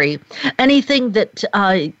totally agree. Anything that,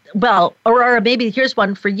 or maybe here's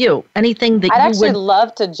one for you. Anything that I'd actually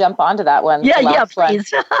love to jump onto that one. Yeah,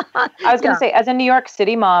 please. I was going to say, as a New York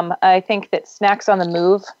City mom, I think that snacks on the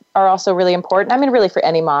move are also really important. I mean, really for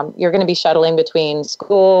any mom, you're going to be shuttling between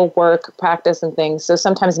school, work, practice, and things. So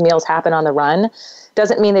sometimes meals happen on the run.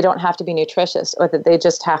 Doesn't mean they don't have to be nutritious or that they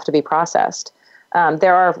just have to be processed.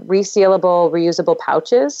 There are resealable, reusable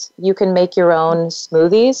pouches. You can make your own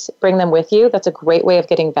smoothies, bring them with you. That's a great way of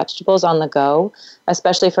getting vegetables on the go,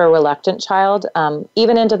 especially for a reluctant child.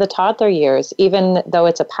 Even into the toddler years, even though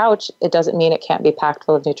it's a pouch, it doesn't mean it can't be packed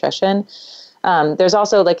full of nutrition. There's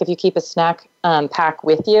also, if you keep a snack pack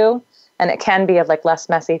with you, and it can be of less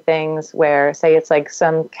messy things where, say, it's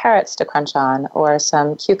some carrots to crunch on or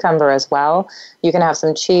some cucumber as well. You can have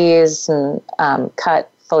some cheese, some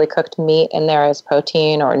fully cooked meat in there as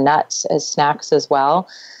protein, or nuts as snacks as well.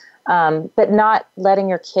 But not letting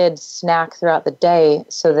your kids snack throughout the day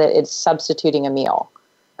so that it's substituting a meal.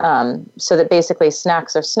 So that basically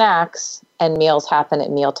snacks are snacks and meals happen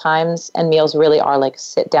at meal times, and meals really are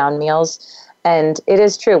sit-down meals. And it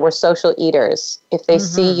is true, we're social eaters. If they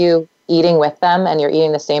see you eating with them and you're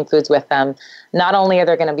eating the same foods with them, not only are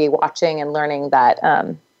they going to be watching and learning that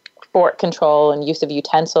fork control and use of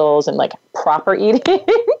utensils and proper eating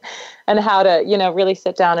and how to, really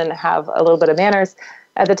sit down and have a little bit of manners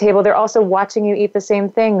at the table, they're also watching you eat the same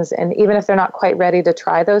things. And even if they're not quite ready to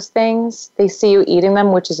try those things, they see you eating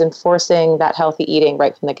them, which is enforcing that healthy eating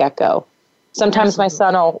right from the get-go. Sometimes my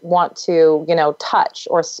son will want to, touch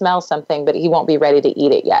or smell something, but he won't be ready to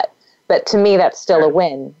eat it yet. But to me, that's still a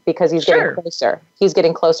win because he's getting closer. He's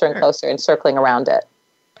getting closer and closer and circling around it.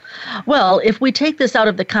 Well, if we take this out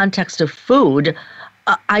of the context of food,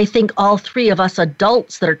 I think all three of us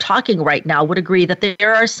adults that are talking right now would agree that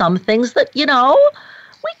there are some things that, we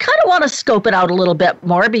kind of want to scope it out a little bit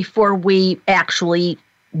more before we actually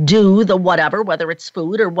do the whatever, whether it's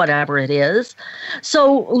food or whatever it is.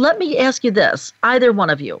 So let me ask you this, either one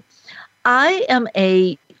of you. I am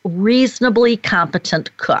a reasonably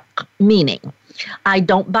competent cook, meaning I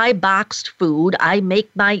don't buy boxed food. I make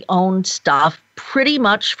my own stuff pretty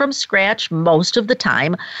much from scratch most of the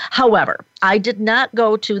time. However, I did not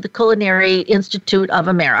go to the Culinary Institute of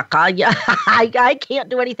America. Yeah, I can't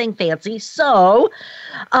do anything fancy. So,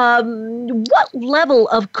 what level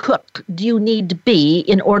of cook do you need to be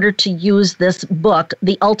in order to use this book,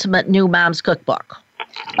 The Ultimate New Mom's Cookbook?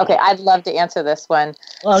 Okay, I'd love to answer this one.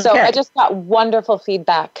 Okay. So I just got wonderful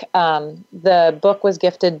feedback. The book was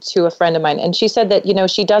gifted to a friend of mine, and she said that,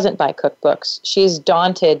 she doesn't buy cookbooks. She's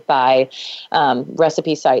daunted by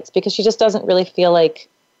recipe sites because she just doesn't really feel like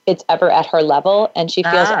it's ever at her level, and she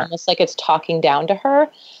feels almost like it's talking down to her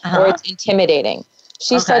or it's intimidating.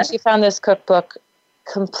 She said she found this cookbook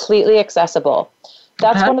completely accessible.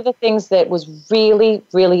 That's one of the things that was really,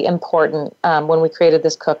 really important when we created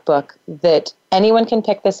this cookbook, that anyone can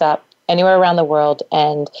pick this up anywhere around the world,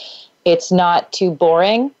 and it's not too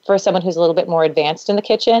boring for someone who's a little bit more advanced in the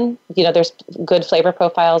kitchen. There's good flavor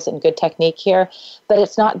profiles and good technique here, but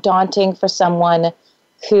it's not daunting for someone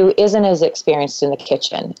who isn't as experienced in the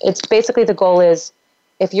kitchen. It's basically, the goal is,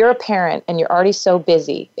 if you're a parent and you're already so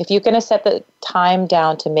busy, if you're going to set the time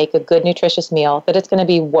down to make a good, nutritious meal, that it's going to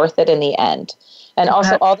be worth it in the end. And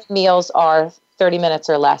also, all the meals are 30 minutes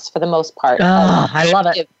or less for the most part. I love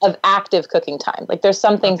it. Of active cooking time. Like, there's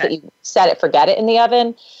some things that you set it, forget it in the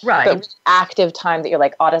oven. Right. But active time that you're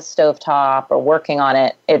like on a stovetop or working on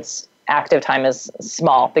it, it's active time is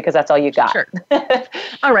small because that's all you got. Sure.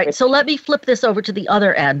 All right. So let me flip this over to the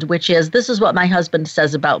other end, which is, this is what my husband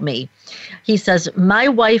says about me. He says, my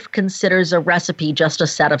wife considers a recipe just a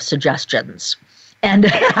set of suggestions. And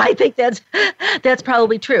I think that's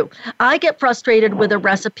probably true. I get frustrated with a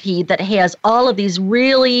recipe that has all of these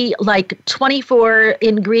really 24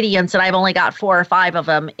 ingredients, and I've only got 4 or 5 of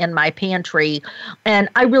them in my pantry. And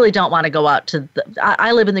I really don't want to go out to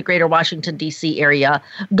I live in the greater Washington, D.C. area.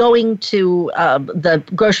 Going to the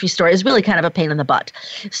grocery store is really kind of a pain in the butt.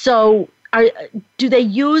 So do they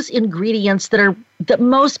use ingredients that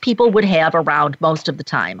most people would have around most of the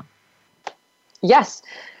time? Yes.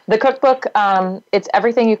 The cookbook, it's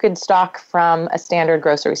everything you could stock from a standard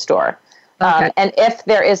grocery store. And if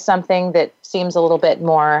there is something that seems a little bit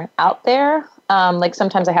more out there, like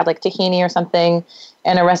sometimes I have tahini or something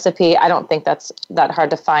in a recipe, I don't think that's that hard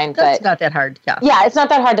to find. That's not that hard, yeah. Yeah, it's not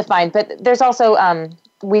that hard to find. But there's also,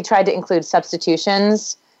 we tried to include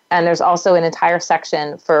substitutions, and there's also an entire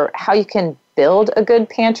section for how you can build a good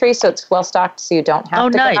pantry so it's well-stocked so you don't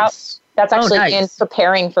have to go out. That's actually in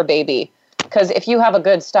preparing for baby. Because if you have a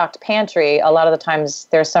good stocked pantry, a lot of the times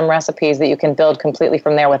there's some recipes that you can build completely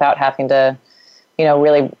from there without having to,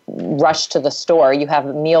 really rush to the store. You have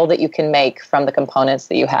a meal that you can make from the components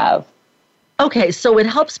that you have. Okay, so it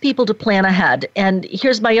helps people to plan ahead. And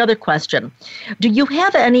here's my other question. Do you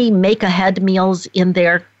have any make-ahead meals in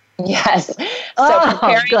there? Yes.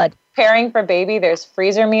 Good. Preparing for baby, there's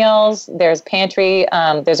freezer meals, there's pantry,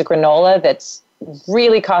 there's a granola that's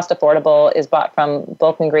really cost affordable, is bought from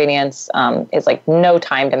bulk ingredients. It's no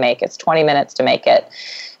time to make. It's 20 minutes to make it,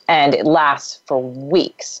 and it lasts for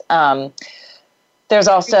weeks. There's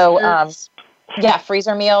also,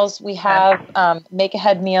 freezer meals. We have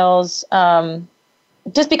make-ahead meals.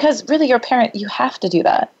 Just because really you're a parent, you have to do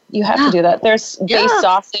that. There's base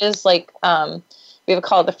sauces, we would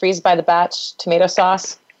call it the freeze by the batch tomato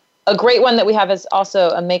sauce. A great one that we have is also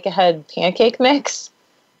a make-ahead pancake mix.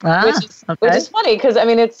 Which is funny because,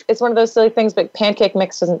 it's one of those silly things, but pancake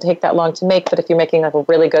mix doesn't take that long to make. But if you're making a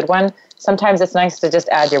really good one, sometimes it's nice to just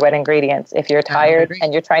add your wet ingredients if you're tired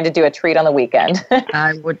and you're trying to do a treat on the weekend.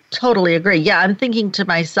 I would totally agree. Yeah, I'm thinking to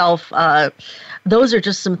myself, those are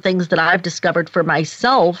just some things that I've discovered for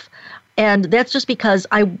myself. And that's just because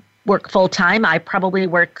I work full time. I probably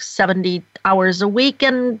work 70 hours a week.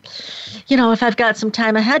 And, if I've got some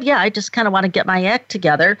time ahead, I just kind of want to get my act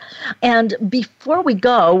together. And before we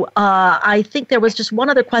go, I think there was just one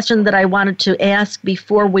other question that I wanted to ask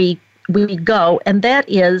before we go. And that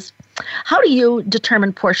is, how do you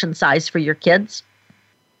determine portion size for your kids?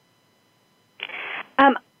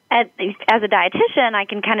 As a dietitian, I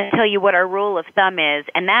can kind of tell you what our rule of thumb is,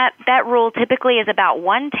 and that rule typically is about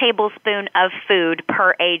 1 tablespoon of food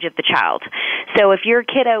per age of the child. So if your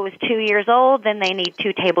kiddo is 2 years old, then they need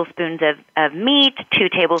 2 tablespoons of meat, 2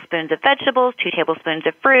 tablespoons of vegetables, 2 tablespoons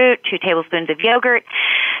of fruit, 2 tablespoons of yogurt.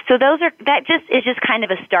 So that is just kind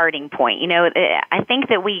of a starting point. I think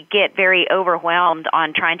that we get very overwhelmed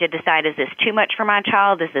on trying to decide, is this too much for my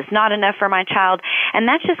child? Is this not enough for my child? And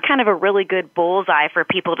that's just kind of a really good bullseye for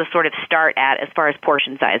people to sort of start at as far as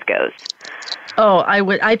portion size goes. Oh,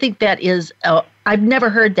 I think that is, I've never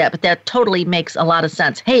heard that, but that totally makes a lot of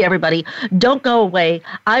sense. Hey, everybody, don't go away.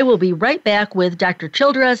 I will be right back with Dr.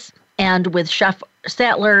 Childress and with Chef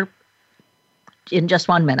Sattler in just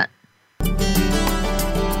 1 minute.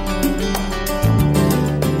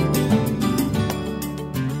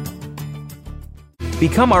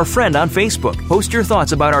 Become our friend on Facebook. Post your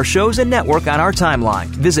thoughts about our shows and network on our timeline.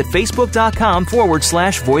 Visit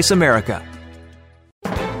facebook.com/Voice America.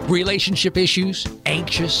 Relationship issues?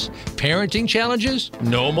 Anxious? Parenting challenges?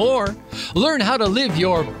 No more. Learn how to live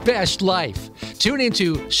your best life. Tune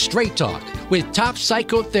into Straight Talk with top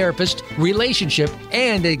psychotherapist, relationship,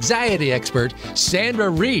 and anxiety expert Sandra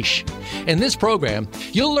Reisch. In this program,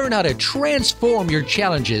 you'll learn how to transform your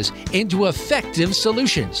challenges into effective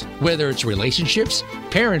solutions, whether it's relationships,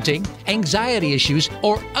 parenting, anxiety issues,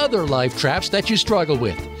 or other life traps that you struggle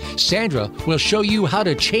with. Sandra will show you how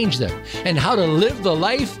to change them and how to live the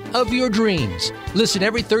life of your dreams. Listen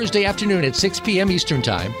every Thursday afternoon at 6 p.m. Eastern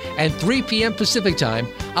Time and 3 p.m. Pacific Time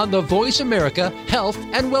on the Voice America Health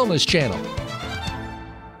and Wellness Channel.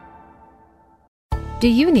 Do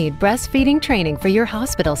you need breastfeeding training for your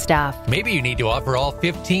hospital staff? Maybe you need to offer all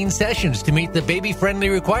 15 sessions to meet the baby-friendly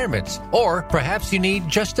requirements, or perhaps you need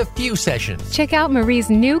just a few sessions. Check out Marie's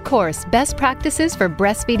new course, Best Practices for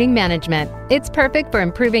Breastfeeding Management. It's perfect for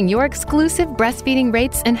improving your exclusive breastfeeding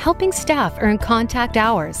rates and helping staff earn contact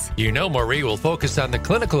hours. You know Marie will focus on the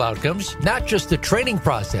clinical outcomes, not just the training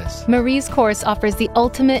process. Marie's course offers the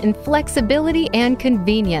ultimate in flexibility and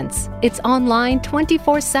convenience. It's online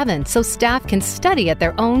 24/7, so staff can study at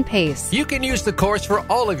their own pace. You can use the course for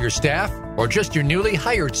all of your staff or just your newly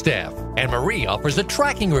hired staff. And Marie offers a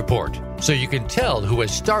tracking report, so you can tell who has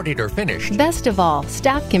started or finished. Best of all,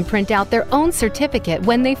 staff can print out their own certificate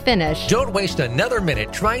when they finish. Don't waste another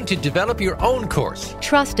minute trying to develop your own course.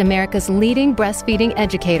 Trust America's leading breastfeeding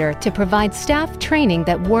educator to provide staff training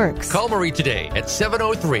that works. Call Marie today at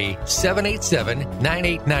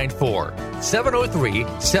 703-787-9894.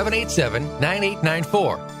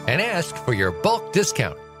 703-787-9894 and ask for your bulk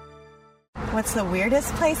discount. What's the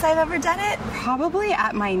weirdest place I've ever done it? Probably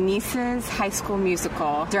at my niece's high school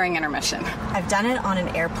musical during intermission. I've done it on an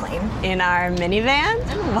airplane. In our minivan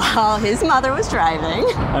while his mother was driving.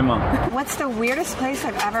 Hi, Mom. What's the weirdest place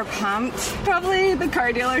I've ever pumped? Probably the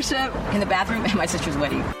car dealership. In the bathroom at my sister's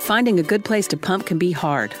wedding. Finding a good place to pump can be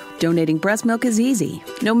hard. Donating breast milk is easy.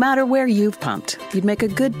 No matter where you've pumped, you'd make a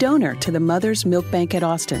good donor to the Mother's Milk Bank at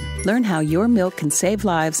Austin. Learn how your milk can save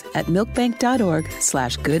lives at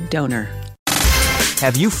milkbank.org/gooddonor.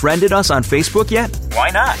 Have you friended us on Facebook yet? Why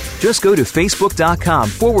not? Just go to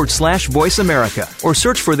facebook.com/Voice America or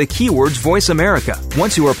search for the keywords Voice America.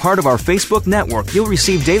 Once you are part of our Facebook network, you'll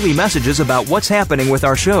receive daily messages about what's happening with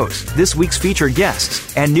our shows, this week's featured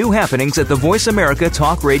guests, and new happenings at the Voice America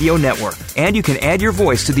Talk Radio Network. And you can add your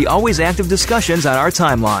voice to the always active discussions on our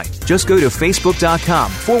timeline. Just go to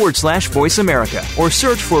facebook.com/Voice America or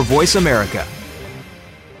search for Voice America.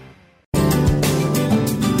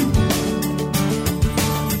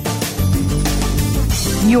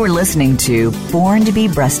 You're listening to Born to be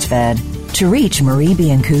Breastfed. To reach Marie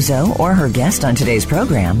Biancuzzo or her guest on today's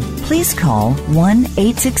program, please call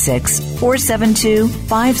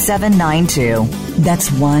 1-866-472-5792. That's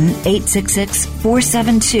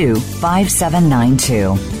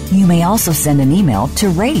 1-866-472-5792. You may also send an email to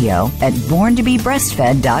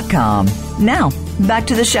radio@borntobebreastfed.com. Now, back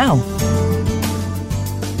to the show.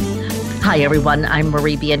 Hi, everyone. I'm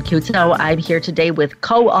Marie Biancuzzo. I'm here today with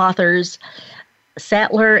co-authors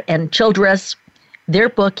Sattler and Childress. Their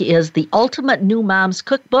book is The Ultimate New Mom's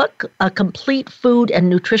Cookbook, a complete food and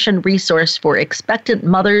nutrition resource for expectant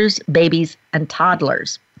mothers, babies, and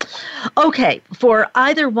toddlers. Okay, for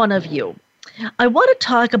either one of you, I want to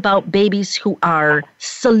talk about babies who are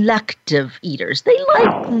selective eaters. They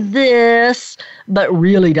like this, but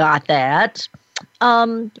really not that.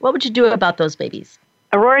 What would you do about those babies?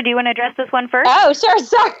 Aurora, do you want to address this one first? Oh, sure.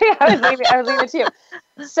 Sorry. I was leaving it to you.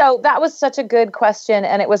 So that was such a good question,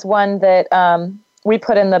 and it was one that we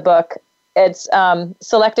put in the book. It's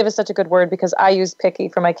selective is such a good word because I use picky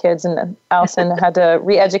for my kids, and Allison had to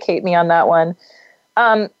re-educate me on that one.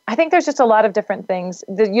 I think there's just a lot of different things.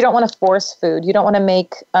 You don't want to force food. You don't want to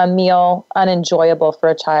make a meal unenjoyable for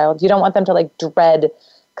a child. You don't want them to dread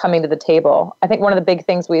coming to the table. I think one of the big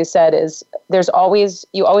things we said is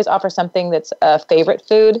you always offer something that's a favorite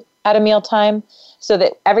food at a mealtime, so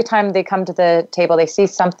that every time they come to the table, they see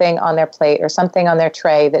something on their plate or something on their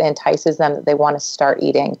tray that entices them that they want to start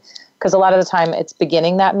eating. Because a lot of the time it's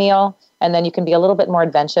beginning that meal, and then you can be a little bit more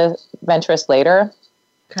adventurous later.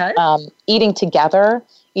 Okay. Eating together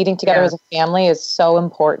as a family is so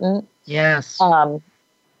important. Yes.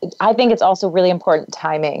 I think it's also really important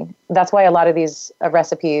timing. That's why a lot of these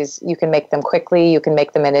recipes, you can make them quickly, you can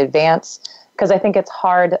make them in advance, because I think it's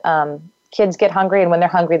hard. Kids get hungry, and when they're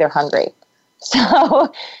hungry, they're hungry. So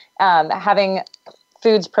having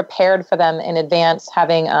foods prepared for them in advance,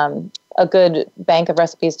 having a good bank of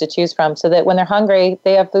recipes to choose from so that when they're hungry,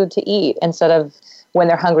 they have food to eat instead of when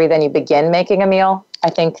they're hungry, then you begin making a meal. I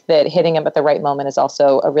think that hitting them at the right moment is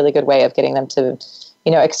also a really good way of getting them to,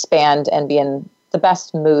 expand and be in the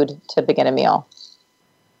best mood to begin a meal.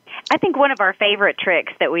 I think one of our favorite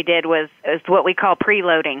tricks that we did was what we call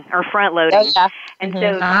preloading or front loading. Oh, yeah. And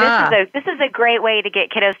so this is a great way to get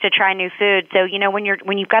kiddos to try new food. So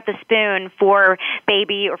when you've got the spoon for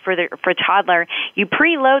baby or for toddler, you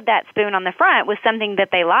preload that spoon on the front with something that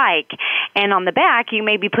they like, and on the back you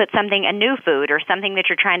maybe put a new food or something that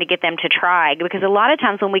you're trying to get them to try. Because a lot of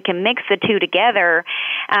times when we can mix the two together,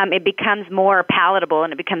 it becomes more palatable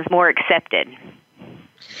and it becomes more accepted.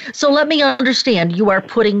 So let me understand, you are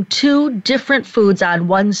putting two different foods on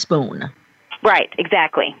one spoon. Right,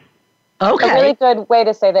 exactly. Okay. A really good way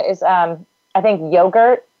to say that is, I think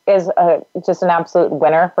yogurt is just an absolute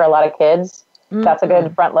winner for a lot of kids. Mm-hmm. That's a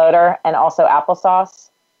good front loader. And also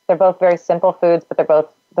applesauce. They're both very simple foods, but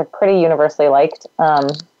they're pretty universally liked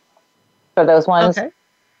for those ones. Okay.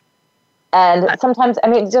 And sometimes,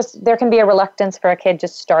 there can be a reluctance for a kid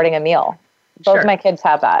just starting a meal. Both of my kids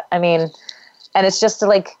have that. And it's just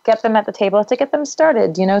to get them at the table, to get them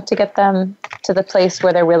started, to get them to the place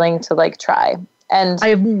where they're willing to try. And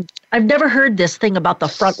I've never heard this thing about the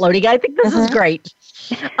front loading. I think this is great.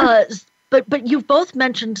 But you've both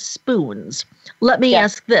mentioned spoons. Let me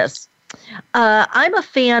ask this. I'm a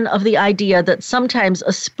fan of the idea that sometimes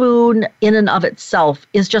a spoon in and of itself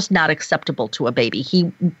is just not acceptable to a baby.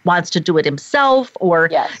 He wants to do it himself, or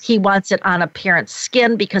he wants it on a parent's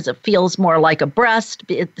skin because it feels more like a breast.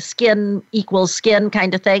 Skin equals skin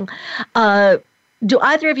kind of thing. Do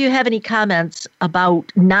either of you have any comments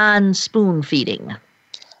about non-spoon feeding?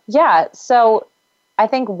 Yeah, so I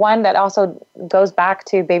think one that also goes back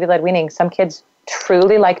to baby-led weaning. Some kids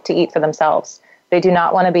truly like to eat for themselves. They do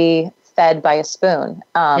not want to be fed by a spoon.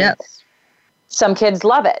 Yes. Some kids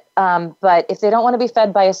love it. But if they don't want to be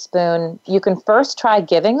fed by a spoon, you can first try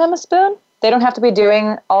giving them a spoon. They don't have to be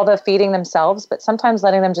doing all the feeding themselves, but sometimes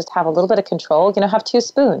letting them just have a little bit of control. Have two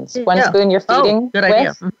spoons. One spoon you're feeding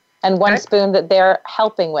with, and one spoon that they're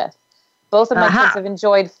helping with. Both of my kids have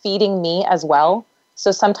enjoyed feeding me as well.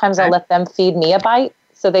 So sometimes I'll let them feed me a bite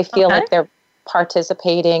so they feel like they're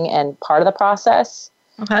participating and part of the process.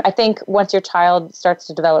 Okay. I think once your child starts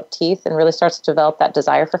to develop teeth and really starts to develop that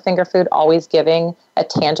desire for finger food, always giving a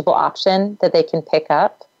tangible option that they can pick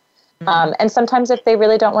up. Mm-hmm. And sometimes if they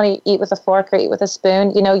really don't want to eat with a fork or eat with a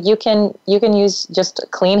spoon, you can use just a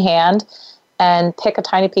clean hand and pick a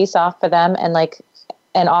tiny piece off for them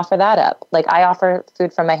and offer that up. I offer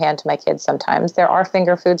food from my hand to my kids sometimes. There are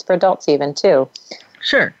finger foods for adults even too.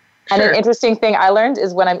 Sure. And an interesting thing I learned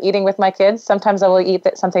is when I'm eating with my kids, sometimes I will eat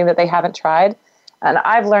something that they haven't tried. And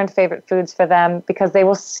I've learned favorite foods for them because they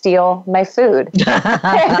will steal my food.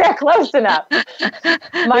 They're close enough.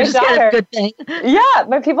 My daughter, good thing. Yeah,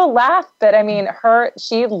 but people laugh. But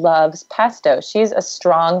she loves pesto. She's a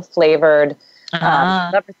strong flavored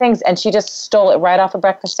lover things, and she just stole it right off a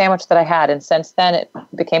breakfast sandwich that I had. And since then, it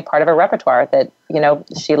became part of her repertoire. That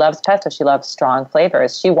she loves pesto. She loves strong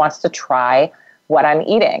flavors. She wants to try what I'm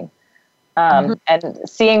eating. And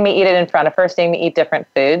seeing me eat it in front of her, seeing me eat different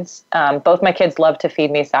foods. Both my kids love to feed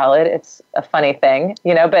me salad. It's a funny thing,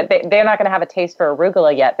 but they're not going to have a taste for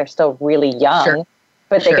arugula yet. They're still really young,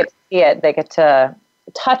 but they get to see it. They get to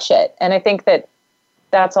touch it. And I think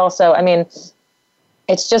that's also,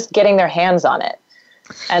 it's just getting their hands on it.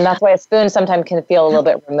 And that's why a spoon sometimes can feel a little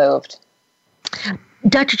bit removed.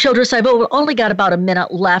 Dr. Childress, I've only got about a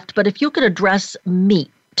minute left, but if you could address meat,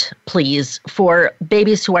 please, for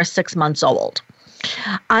babies who are 6 months old.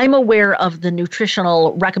 I'm aware of the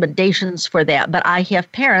nutritional recommendations for that, but I have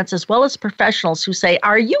parents as well as professionals who say,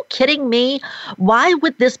 are you kidding me? Why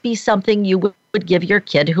would this be something you would give your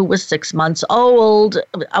kid who was 6 months old?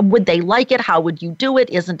 Would they like it? How would you do it?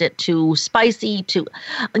 Isn't it too spicy?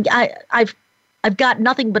 I've got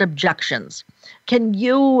nothing but objections. Can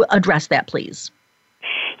you address that, please?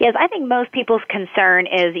 Yes, I think most people's concern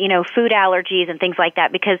is, food allergies and things like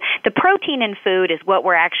that, because the protein in food is what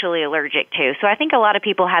we're actually allergic to. So I think a lot of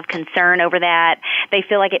people have concern over that. They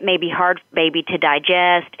feel like it may be hard for baby to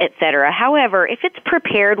digest, et cetera. However, if it's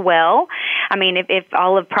prepared well, if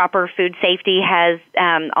all of proper food safety has,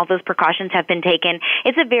 all those precautions have been taken,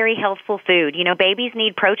 it's a very healthful food. Babies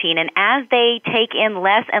need protein, and as they take in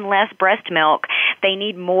less and less breast milk, they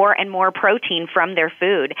need more and more protein from their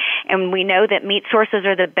food. And we know that meat sources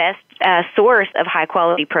are the best source of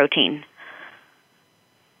high-quality protein.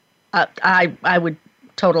 I would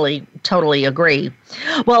totally agree.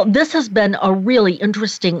 Well, this has been a really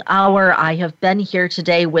interesting hour. I have been here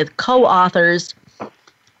today with co-authors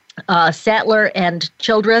Sattler and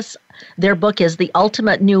Childress. Their book is The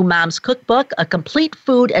Ultimate New Mom's Cookbook, a complete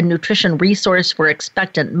food and nutrition resource for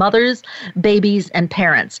expectant mothers, babies, and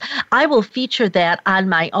parents. I will feature that on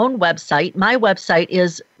my own website. My website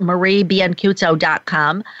is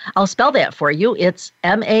mariebiancuzzo.com. I'll spell that for you. It's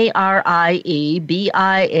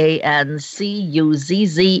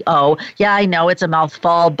MarieBiancuzzo. Yeah, I know it's a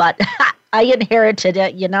mouthful, but I inherited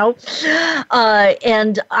it,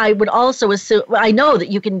 and I would also assume, I know that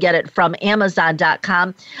you can get it from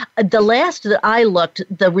Amazon.com. The last that I looked,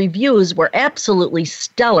 the reviews were absolutely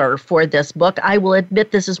stellar for this book. I will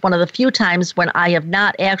admit this is one of the few times when I have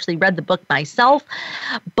not actually read the book myself,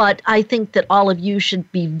 but I think that all of you should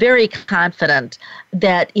be very confident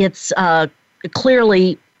that it's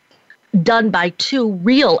clearly done by two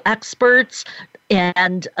real experts,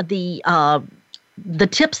 and the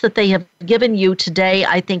tips that they have given you today,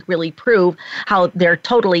 I think, really prove how they're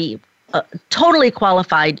totally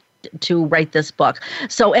qualified to write this book.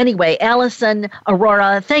 So anyway, Allison,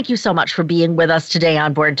 Aurora, thank you so much for being with us today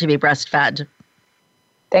on Born to be Breastfed.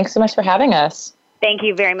 Thanks so much for having us. Thank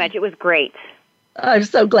you very much. It was great. I'm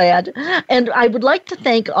so glad. And I would like to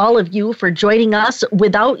thank all of you for joining us.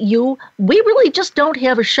 Without you, we really just don't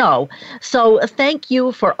have a show. So thank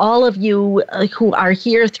you for all of you who are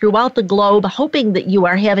here throughout the globe, hoping that you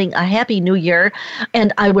are having a happy new year.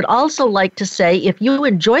 And I would also like to say, if you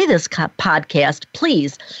enjoy this podcast,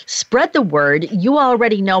 please spread the word. You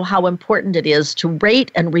already know how important it is to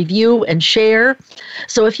rate and review and share.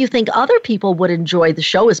 So if you think other people would enjoy the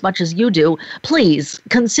show as much as you do, please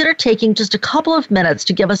consider taking just a couple of minutes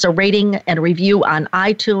to give us a rating and review on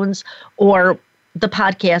iTunes or the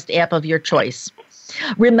podcast app of your choice.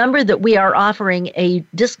 Remember that we are offering a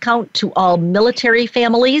discount to all military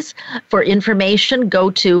families. For information, go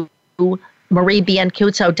to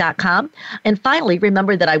mariebiancuzzo.com. And finally,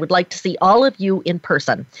 remember that I would like to see all of you in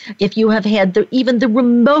person. If you have had even the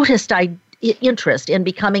remotest interest in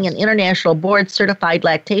becoming an international board-certified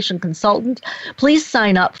lactation consultant, please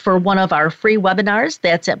sign up for one of our free webinars.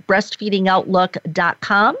 That's at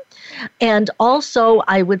breastfeedingoutlook.com. And also,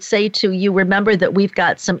 I would say to you, remember that we've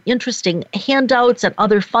got some interesting handouts and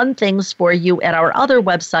other fun things for you at our other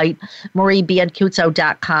website,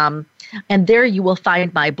 mariebiancuzzo.com. And there you will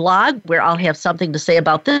find my blog, where I'll have something to say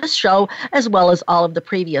about this show, as well as all of the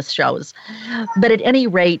previous shows. But at any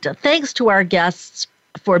rate, thanks to our guests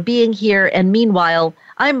for being here. And meanwhile,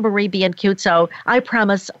 I'm Marie Biancuzzo. I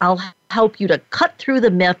promise I'll help you to cut through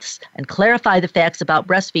the myths and clarify the facts about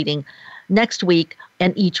breastfeeding next week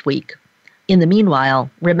and each week. In the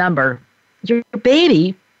meanwhile, remember, your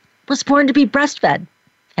baby was born to be breastfed.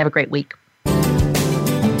 Have a great week.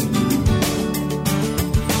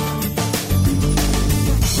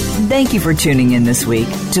 Thank you for tuning in this week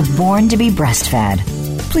to Born to be Breastfed.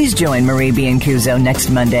 Please join Marie Biancuzzo next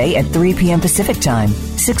Monday at 3 p.m. Pacific Time,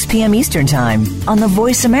 6 p.m. Eastern Time on the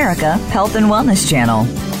Voice America Health and Wellness Channel.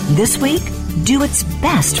 This week, do what's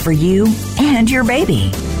best for you and your baby.